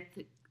with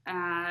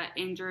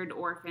injured,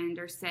 orphaned,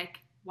 or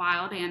sick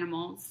wild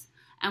animals,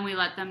 and we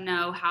let them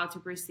know how to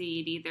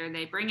proceed. Either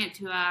they bring it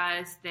to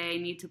us, they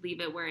need to leave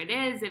it where it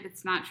is if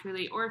it's not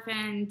truly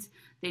orphaned,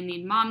 they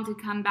need mom to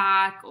come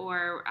back,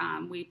 or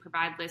we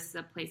provide lists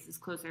of places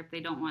closer if they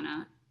don't want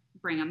to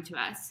bring them to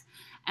us.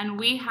 And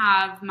we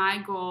have my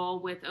goal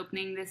with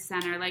opening this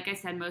center. Like I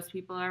said, most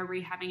people are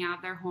rehabbing out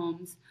of their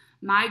homes.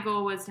 My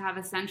goal was to have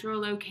a central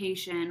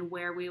location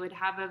where we would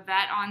have a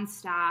vet on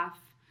staff,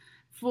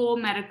 full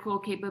medical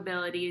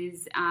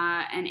capabilities,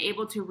 and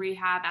able to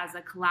rehab as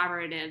a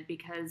collaborative,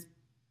 because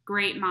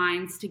great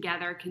minds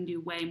together can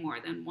do way more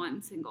than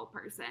one single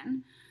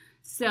person.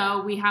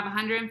 So we have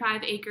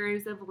 105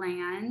 acres of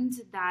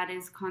land that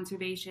is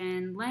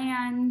conservation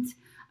land.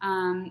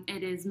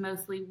 It is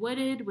mostly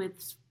wooded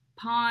with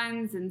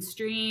ponds and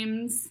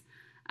streams,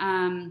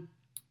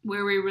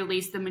 where we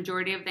release the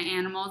majority of the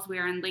animals. We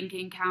are in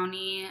Lincoln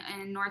County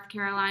in North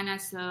Carolina,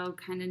 so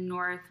kind of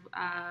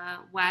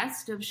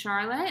northwest of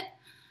Charlotte,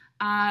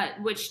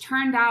 which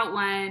turned out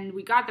when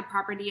we got the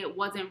property, it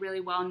wasn't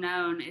really well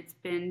known. It's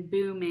been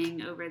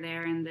booming over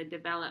there in the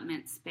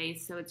development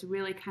space, so it's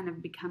really kind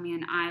of becoming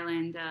an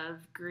island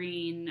of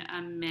green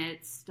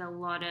amidst a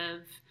lot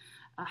of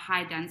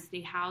high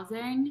density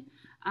housing.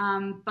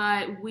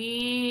 But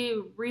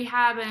we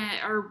rehab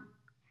or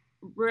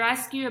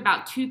rescue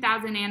about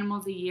 2,000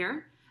 animals a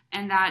year,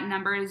 and that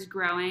number is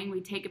growing. We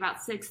take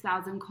about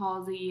 6,000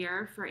 calls a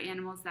year for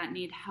animals that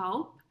need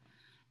help,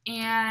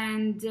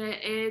 and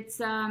it's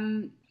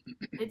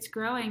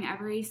growing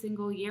every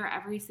single year,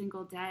 every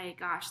single day.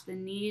 Gosh, the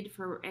need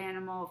for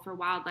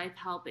wildlife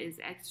help is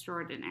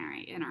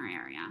extraordinary in our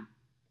area.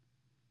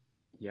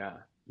 Yeah,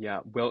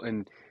 yeah. Well,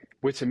 and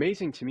what's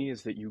amazing to me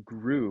is that you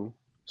grew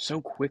so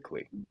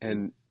quickly,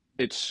 and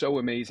it's so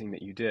amazing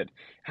that you did.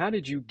 How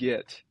did you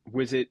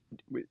was it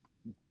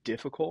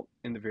difficult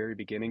in the very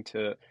beginning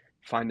to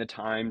find the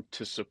time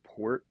to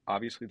support,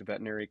 obviously, the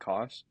veterinary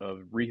costs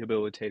of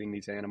rehabilitating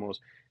these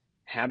animals,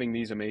 having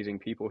these amazing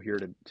people here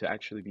to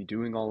actually be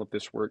doing all of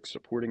this work,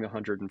 supporting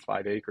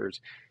 105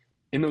 acres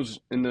in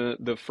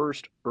the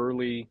first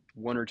early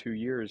 1 or 2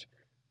 years?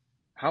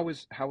 How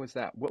was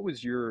that? What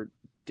was your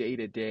day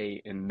to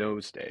day in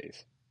those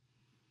days?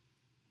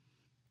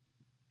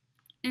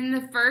 In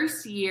the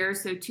first year,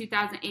 so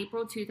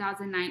April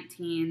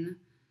 2019,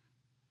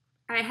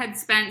 I had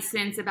spent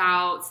since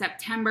about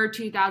September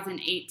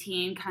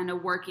 2018 kind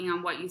of working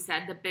on what you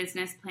said, the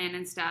business plan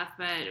and stuff,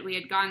 but we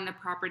had gotten the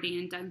property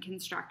and done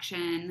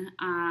construction,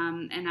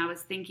 and I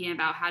was thinking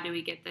about how do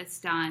we get this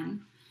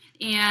done.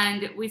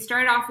 And we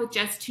started off with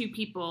just two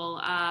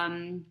people.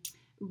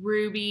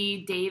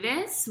 Ruby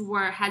Davis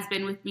has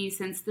been with me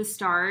since the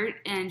start,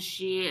 and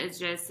she is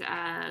just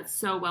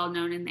so well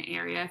known in the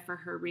area for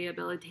her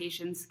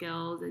rehabilitation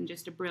skills, and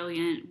just a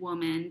brilliant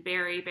woman,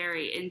 very,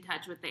 very in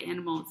touch with the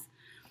animals.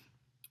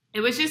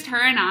 It was just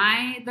her and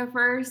I the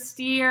first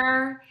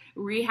year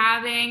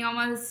rehabbing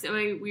almost.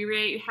 We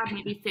rehabbed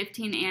maybe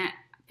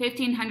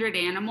 1,500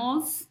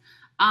 animals,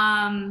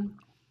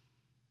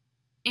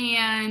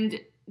 and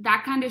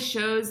that kind of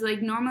shows,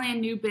 like, normally a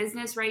new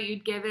business, right,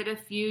 you'd give it a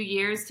few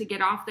years to get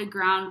off the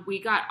ground.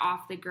 We got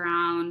off the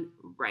ground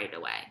right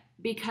away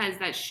because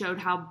that showed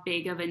how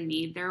big of a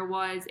need there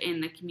was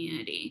in the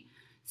community.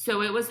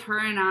 So it was her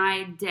and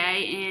I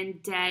day in,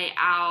 day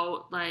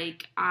out.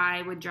 Like,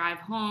 I would drive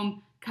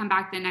home, come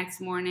back the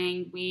next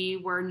morning. We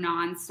were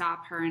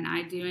nonstop, her and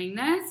I, doing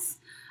this.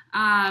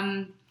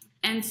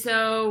 And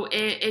so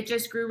it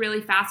just grew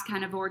really fast,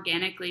 kind of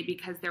organically,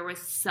 because there was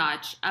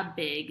such a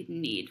big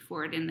need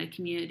for it in the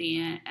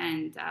community.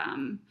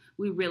 And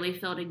we really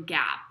filled a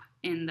gap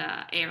in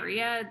the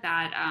area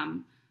that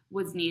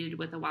was needed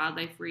with a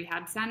wildlife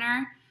rehab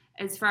center.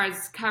 As far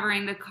as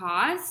covering the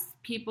costs,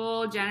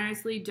 people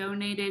generously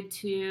donated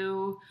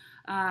to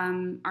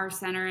our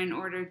center in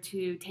order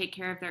to take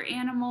care of their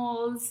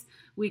animals.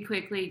 We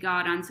quickly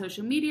got on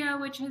social media,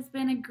 which has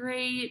been a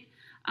great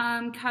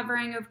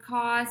covering of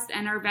cost,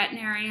 and our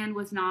veterinarian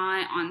was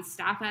not on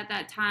staff at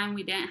that time.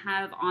 We didn't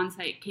have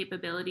on-site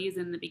capabilities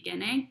in the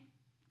beginning,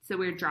 so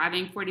we were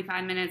driving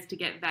 45 minutes to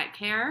get vet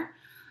care,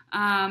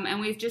 and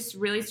we just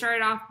really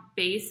started off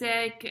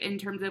basic in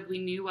terms of we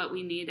knew what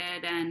we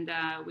needed, and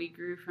we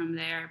grew from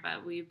there.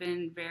 But we've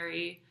been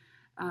very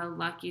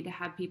lucky to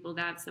have people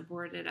that have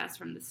supported us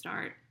from the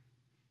start.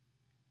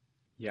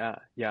 Yeah,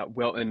 yeah.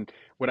 Well, and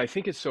what I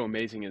think is so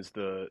amazing is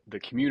the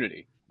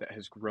community that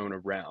has grown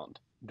around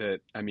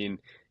that. I mean,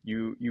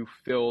 you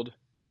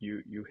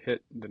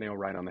hit the nail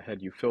right on the head.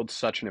 You filled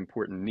such an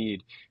important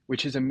need,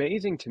 which is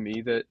amazing to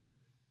me that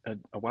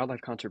a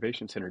wildlife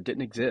conservation center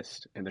didn't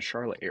exist in the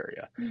Charlotte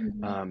area.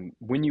 Mm-hmm.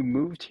 When you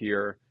moved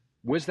here,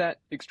 was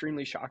that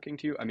extremely shocking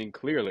to you? I mean,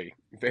 clearly,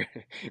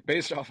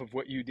 based off of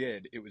what you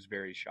did, it was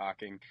very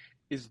shocking.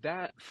 Is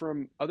that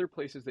from other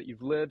places that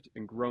you've lived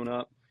and grown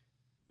up?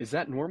 Is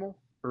that normal?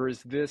 Or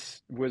was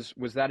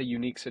that a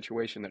unique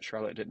situation that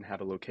Charlotte didn't have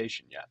a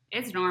location yet?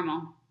 It's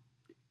normal.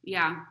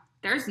 Yeah.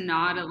 There's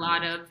not a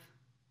lot of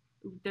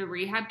the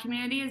rehab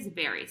community is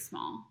very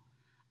small.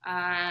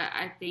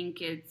 I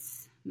think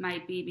it's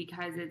might be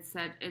because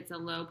it's a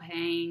low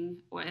paying,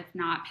 or if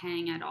not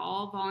paying at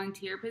all,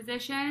 volunteer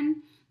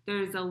position.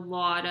 There's a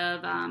lot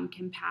of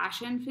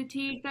compassion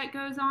fatigue that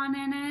goes on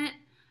in it.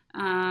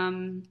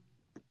 Um,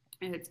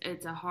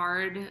 it's a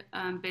hard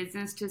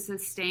business to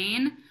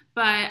sustain,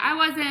 but I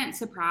wasn't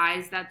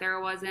surprised that there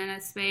wasn't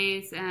a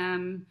space,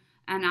 and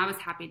I was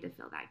happy to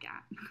fill that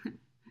gap.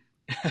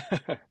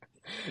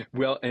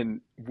 Well,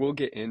 and we'll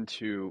get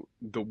into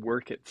the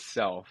work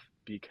itself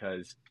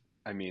because,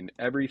 I mean,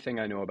 everything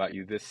I know about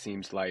you, this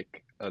seems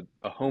like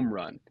a home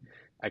run.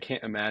 I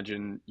can't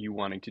imagine you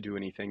wanting to do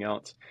anything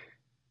else.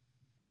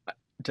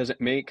 Does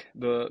it make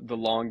the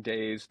long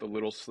days, the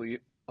little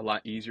sleep, a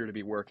lot easier to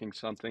be working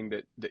something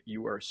that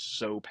you are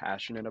so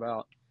passionate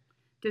about?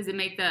 Does it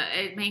make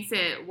it makes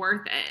it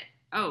worth it?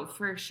 Oh,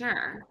 for Of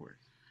sure.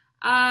 course.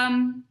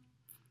 Um,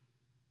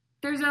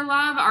 there's a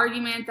lot of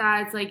argument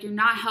that it's like you're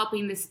not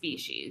helping the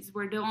species.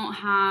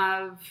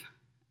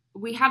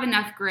 We have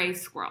enough gray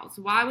squirrels.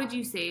 Why would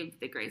you save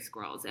the gray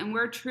squirrels? And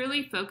we're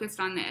truly focused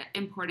on the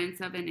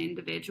importance of an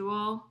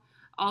individual.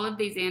 All of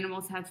these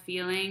animals have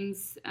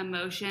feelings,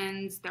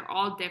 emotions. They're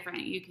all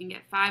different. You can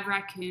get 5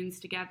 raccoons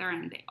together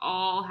and they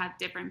all have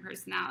different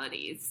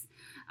personalities.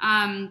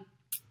 Um,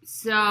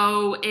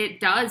 so it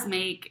does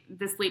make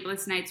the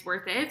sleepless nights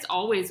worth it. It's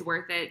always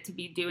worth it to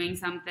be doing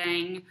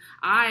something.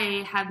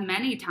 I have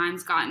many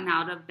times gotten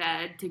out of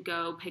bed to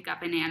go pick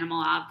up an animal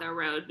off the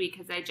road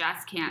because I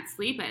just can't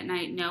sleep at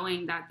night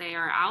knowing that they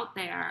are out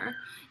there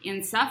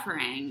in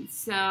suffering.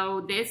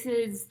 So this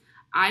is,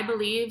 I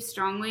believe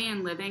strongly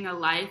in living a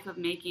life of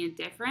making a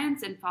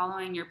difference and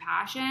following your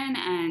passion.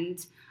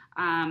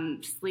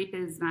 And sleep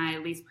is my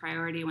least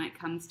priority when it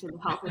comes to the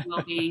health and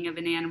well-being of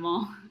an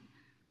animal.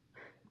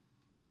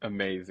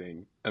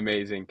 Amazing,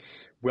 amazing.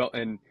 Well,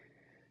 and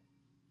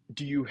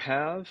do you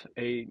have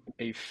a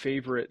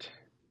favorite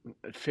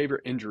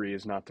injury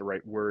is not the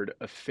right word,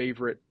 a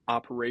favorite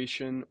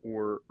operation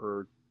or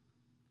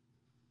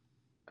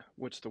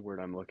what's the word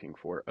I'm looking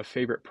for? A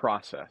favorite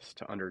process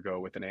to undergo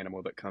with an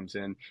animal that comes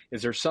in?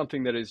 Is there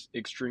something that is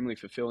extremely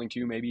fulfilling to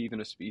you, maybe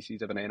even a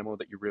species of an animal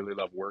that you really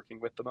love working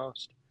with the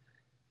most?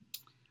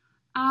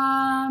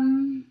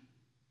 Um,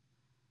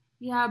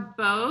 Yeah,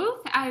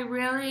 both.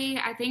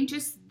 I think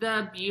just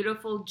the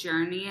beautiful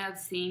journey of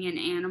seeing an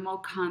animal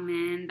come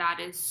in that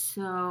is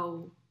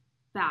so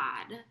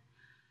bad.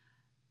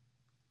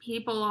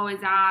 People always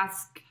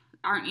ask,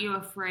 aren't you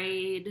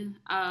afraid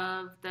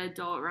of the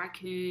adult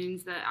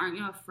raccoons? That aren't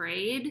you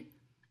afraid?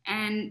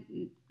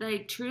 And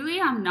like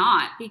truly I'm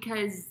not,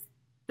 because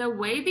the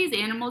way these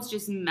animals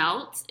just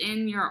melt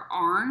in your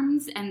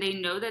arms and they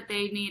know that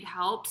they need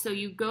help. So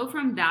you go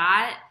from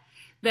that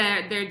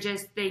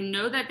they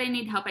know that they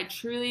need help. I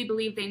truly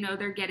believe they know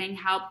they're getting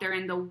help. They're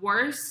in the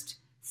worst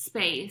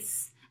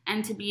space.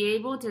 And to be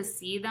able to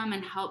see them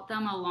and help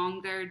them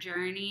along their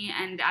journey,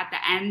 and at the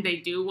end they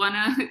do want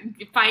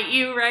to fight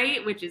you,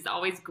 right? Which is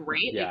always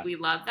great. Like Yeah, we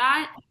love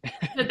that.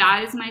 So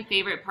that is my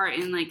favorite part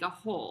in like a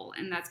whole,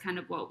 and that's kind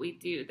of what we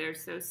do. They're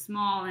so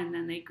small and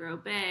then they grow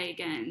big,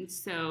 and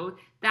so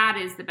that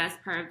is the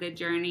best part of the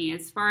journey.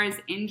 As far as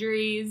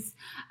injuries,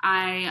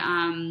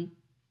 I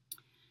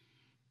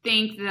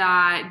think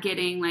that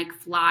getting like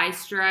fly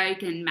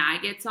strike and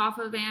maggots off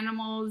of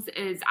animals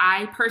is,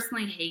 I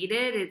personally hate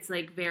it. It's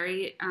like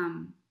very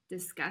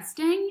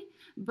disgusting,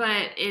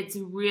 but it's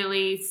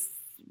really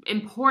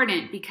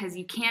important because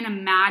you can't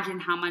imagine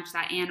how much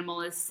that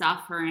animal is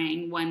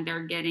suffering when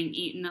they're getting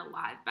eaten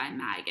alive by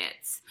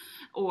maggots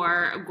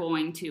or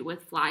going to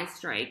with fly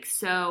strikes.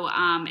 So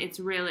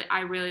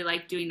I really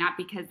like doing that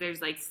because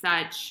there's like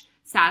such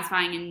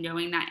satisfying in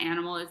knowing that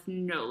animal is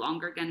no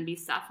longer going to be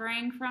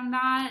suffering from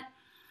that.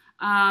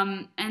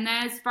 And then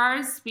as far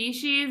as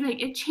species,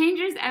 like it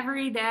changes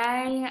every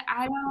day.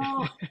 I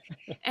don't,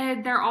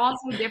 and they're all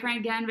so different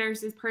again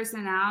versus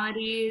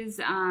personalities.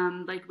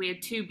 Like we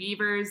had 2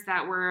 beavers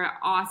that were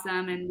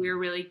awesome and we were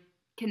really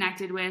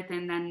connected with,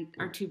 and then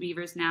our 2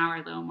 beavers now are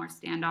a little more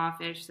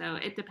standoffish. So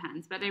it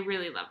depends, but I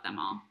really love them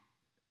all.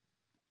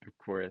 of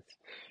course.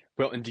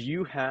 Well, and do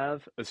you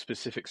have a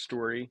specific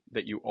story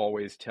that you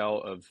always tell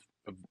of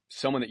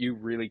someone that you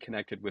really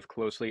connected with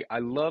closely? I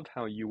love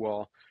how you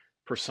all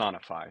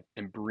personify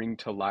and bring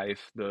to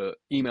life the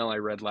email I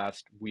read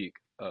last week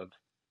of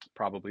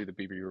probably the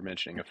beaver you were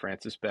mentioning, of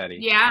Francis Betty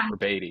Yeah. or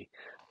Beatty.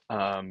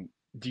 Um,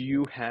 do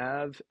you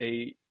have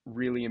a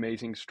really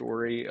amazing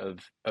story of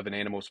an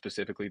animal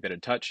specifically that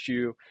had touched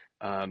you,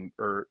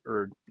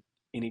 or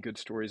any good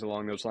stories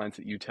along those lines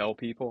that you tell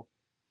people?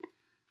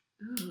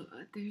 Ooh,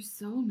 there's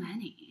so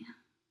many.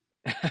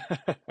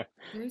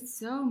 There's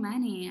so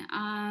many.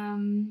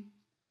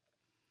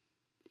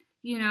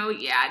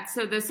 Yeah,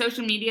 so the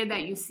social media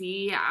that you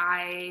see,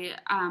 I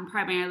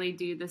primarily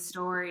do the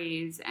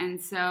stories.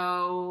 And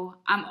so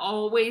I'm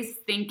always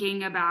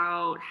thinking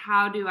about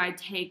how do I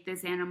take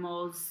this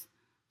animal's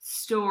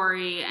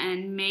story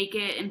and make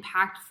it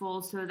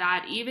impactful so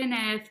that even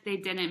if they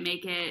didn't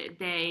make it,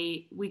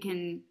 we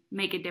can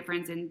make a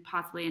difference in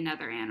possibly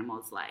another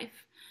animal's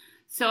life.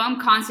 So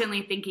I'm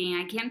constantly thinking,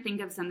 I can't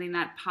think of something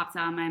that pops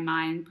out of my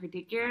mind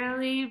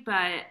particularly,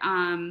 but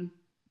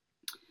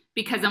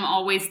because I'm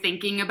always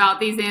thinking about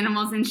these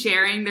animals and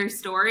sharing their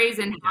stories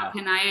and how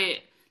can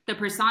the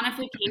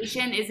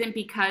personification isn't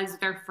because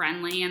they're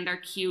friendly and they're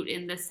cute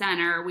in the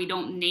center. We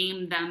don't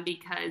name them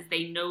because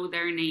they know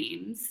their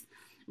names.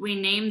 We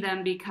name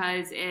them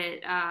because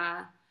it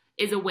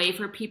is a way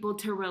for people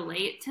to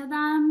relate to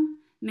them.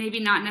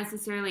 Maybe not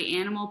necessarily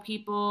animal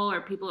people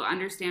or people who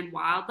understand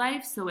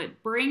wildlife. So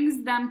it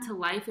brings them to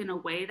life in a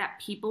way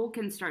that people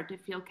can start to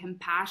feel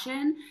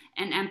compassion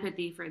and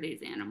empathy for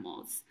these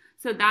animals.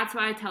 So that's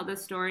why I tell the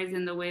stories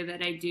in the way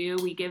that I do.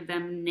 We give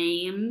them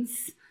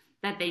names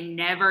that they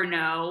never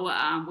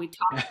know. We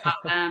talk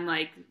about them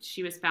like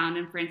she was found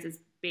in Francis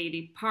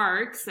Beatty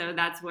Park. So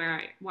that's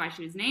why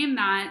she was named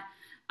that.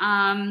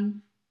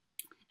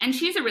 And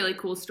she's a really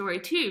cool story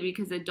too,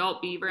 because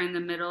adult beaver in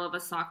the middle of a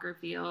soccer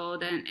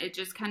field, and it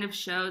just kind of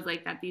shows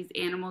like that these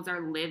animals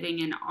are living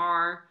in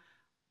our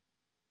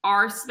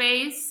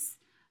space,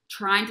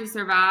 trying to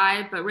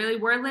survive, but really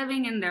we're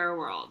living in their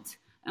world,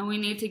 and we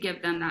need to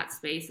give them that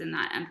space and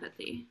that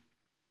empathy.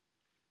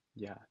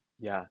 Yeah,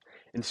 yeah.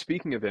 And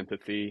speaking of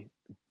empathy,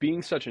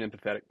 being such an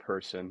empathetic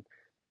person,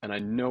 and I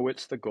know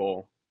it's the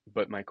goal,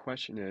 but my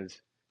question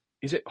is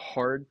it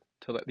hard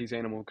to let these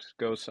animals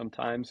go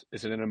sometimes?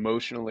 Is it an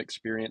emotional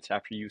experience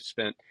after you've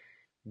spent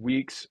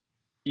weeks,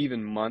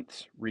 even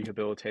months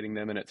rehabilitating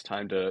them and it's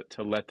time to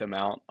let them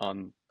out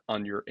on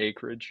your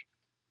acreage?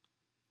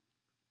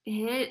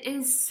 It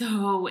is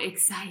so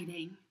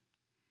exciting.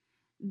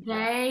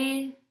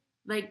 They,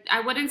 like,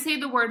 I wouldn't say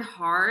the word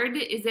hard.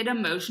 Is it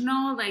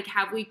emotional? Like,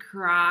 have we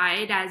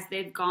cried as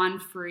they've gone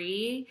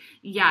free?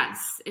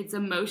 Yes, it's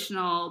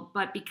emotional,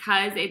 but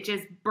because it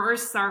just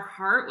bursts our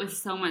heart with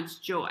so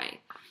much joy.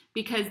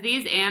 Because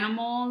these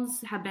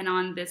animals have been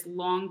on this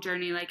long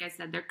journey, like I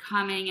said, they're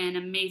coming in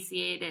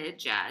emaciated,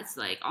 just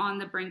like on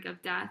the brink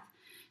of death.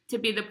 To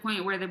be the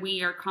point where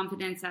we are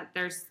confident that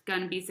they're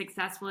going to be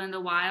successful in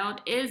the wild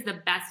is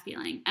the best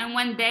feeling. And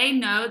when they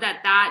know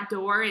that that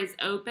door is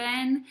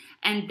open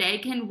and they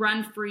can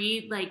run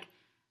free, like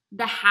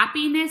the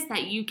happiness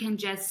that you can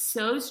just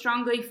so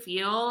strongly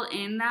feel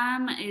in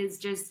them is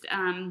just,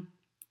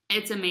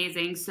 it's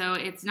amazing. So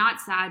it's not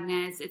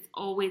sadness, it's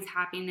always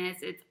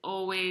happiness, it's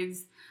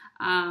always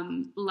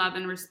love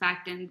and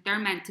respect, and they're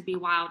meant to be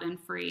wild and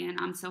free. And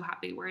I'm so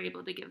happy we're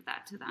able to give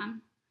that to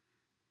them.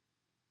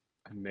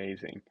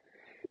 Amazing.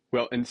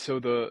 Well, and so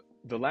the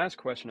last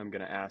question I'm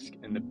going to ask,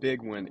 and the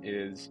big one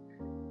is,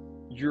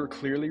 you're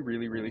clearly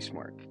really, really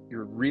smart.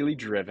 You're really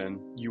driven.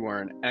 You are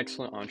an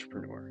excellent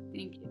entrepreneur.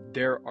 Thank you.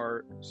 There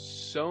are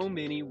so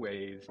many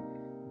ways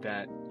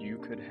that you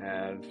could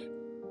have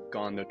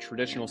gone the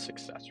traditional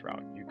success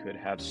route. You could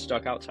have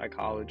stuck out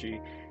psychology.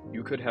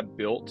 You could have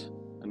built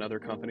another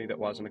company that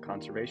wasn't a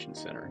conservation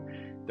center.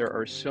 There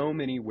are so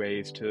many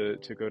ways to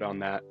go down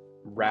that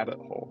rabbit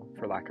hole,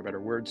 for lack of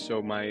better words.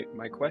 So my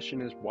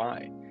question is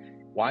why?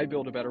 Why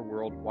build a better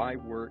world? Why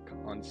work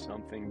on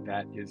something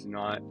that is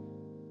not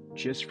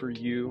just for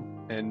you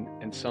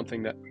and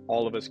something that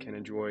all of us can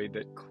enjoy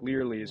that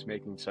clearly is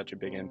making such a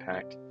big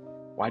impact?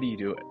 Why do you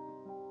do it?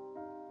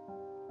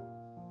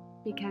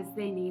 Because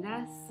they need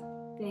us.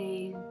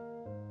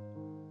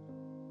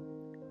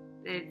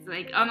 It's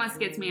like almost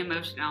gets me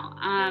emotional.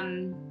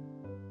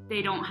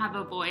 They don't have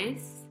a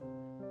voice.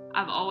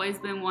 I've always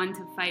been one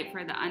to fight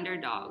for the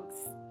underdogs.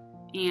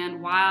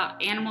 And while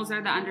animals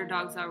are the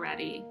underdogs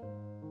already,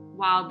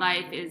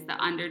 wildlife is the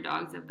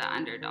underdogs of the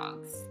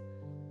underdogs.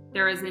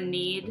 There is a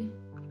need.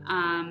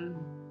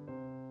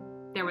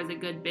 There was a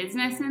good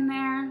business in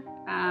there.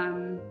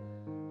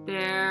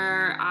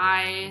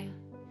 I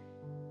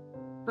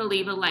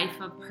believe a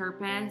life of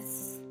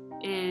purpose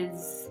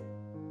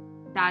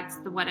that's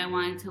what I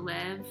wanted to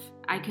live.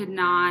 I could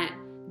not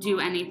do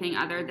anything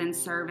other than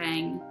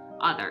serving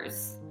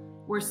others.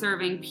 We're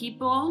serving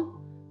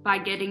people by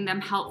getting them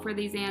help for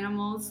these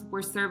animals.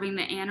 We're serving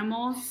the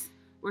animals.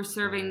 We're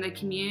serving the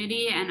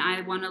community, and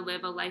I want to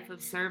live a life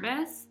of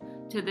service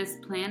to this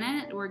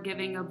planet. We're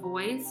giving a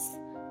voice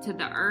to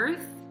the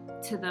earth,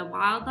 to the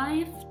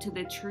wildlife, to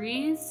the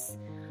trees.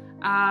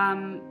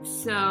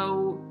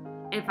 So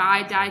if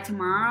I die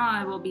tomorrow,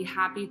 I will be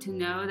happy to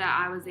know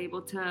that I was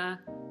able to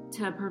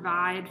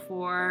provide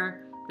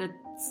for the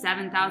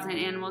 7,000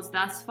 animals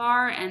thus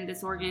far, and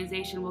this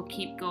organization will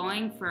keep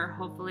going for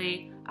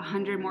hopefully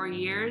 100 more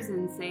years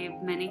and save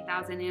many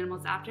thousand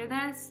animals after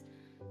this.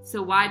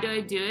 So why do I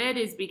do it?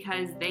 Is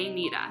because they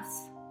need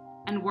us,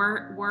 and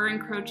we're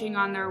encroaching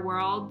on their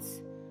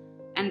worlds,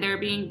 and they're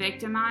being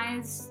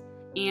victimized,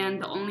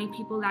 and the only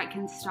people that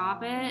can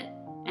stop it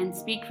and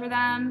speak for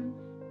them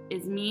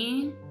is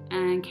me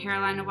and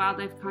Carolina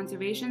Wildlife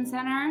Conservation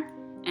Center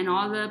and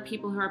all the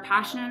people who are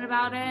passionate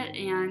about it.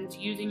 And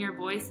using your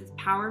voice is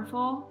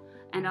powerful,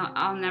 and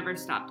I'll never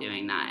stop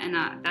doing that.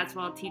 And that's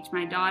what I'll teach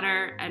my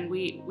daughter. And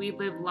we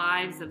live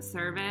lives of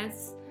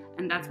service,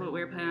 and that's what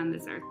we're put on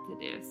this earth to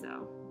do.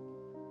 So.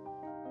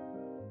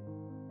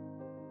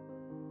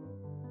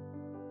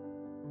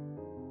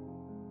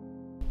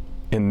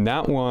 And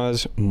that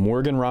was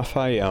Morgan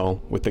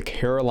Rafael with the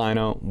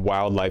Carolina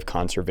Wildlife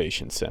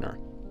Conservation Center.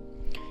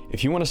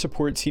 If you want to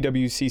support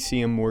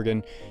CWCC and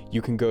Morgan,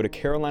 you can go to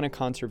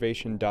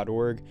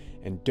carolinaconservation.org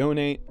and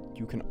donate.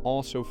 You can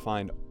also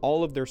find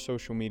all of their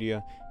social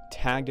media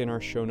tagged in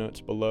our show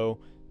notes below.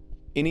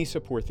 Any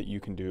support that you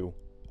can do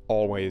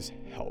always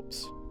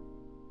helps.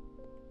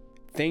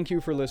 Thank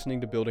you for listening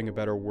to Building a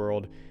Better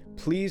World.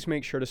 Please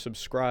make sure to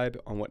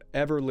subscribe on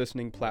whatever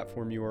listening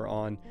platform you are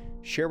on.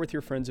 Share with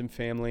your friends and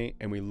family,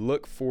 and we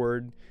look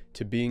forward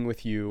to being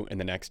with you in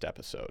the next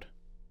episode.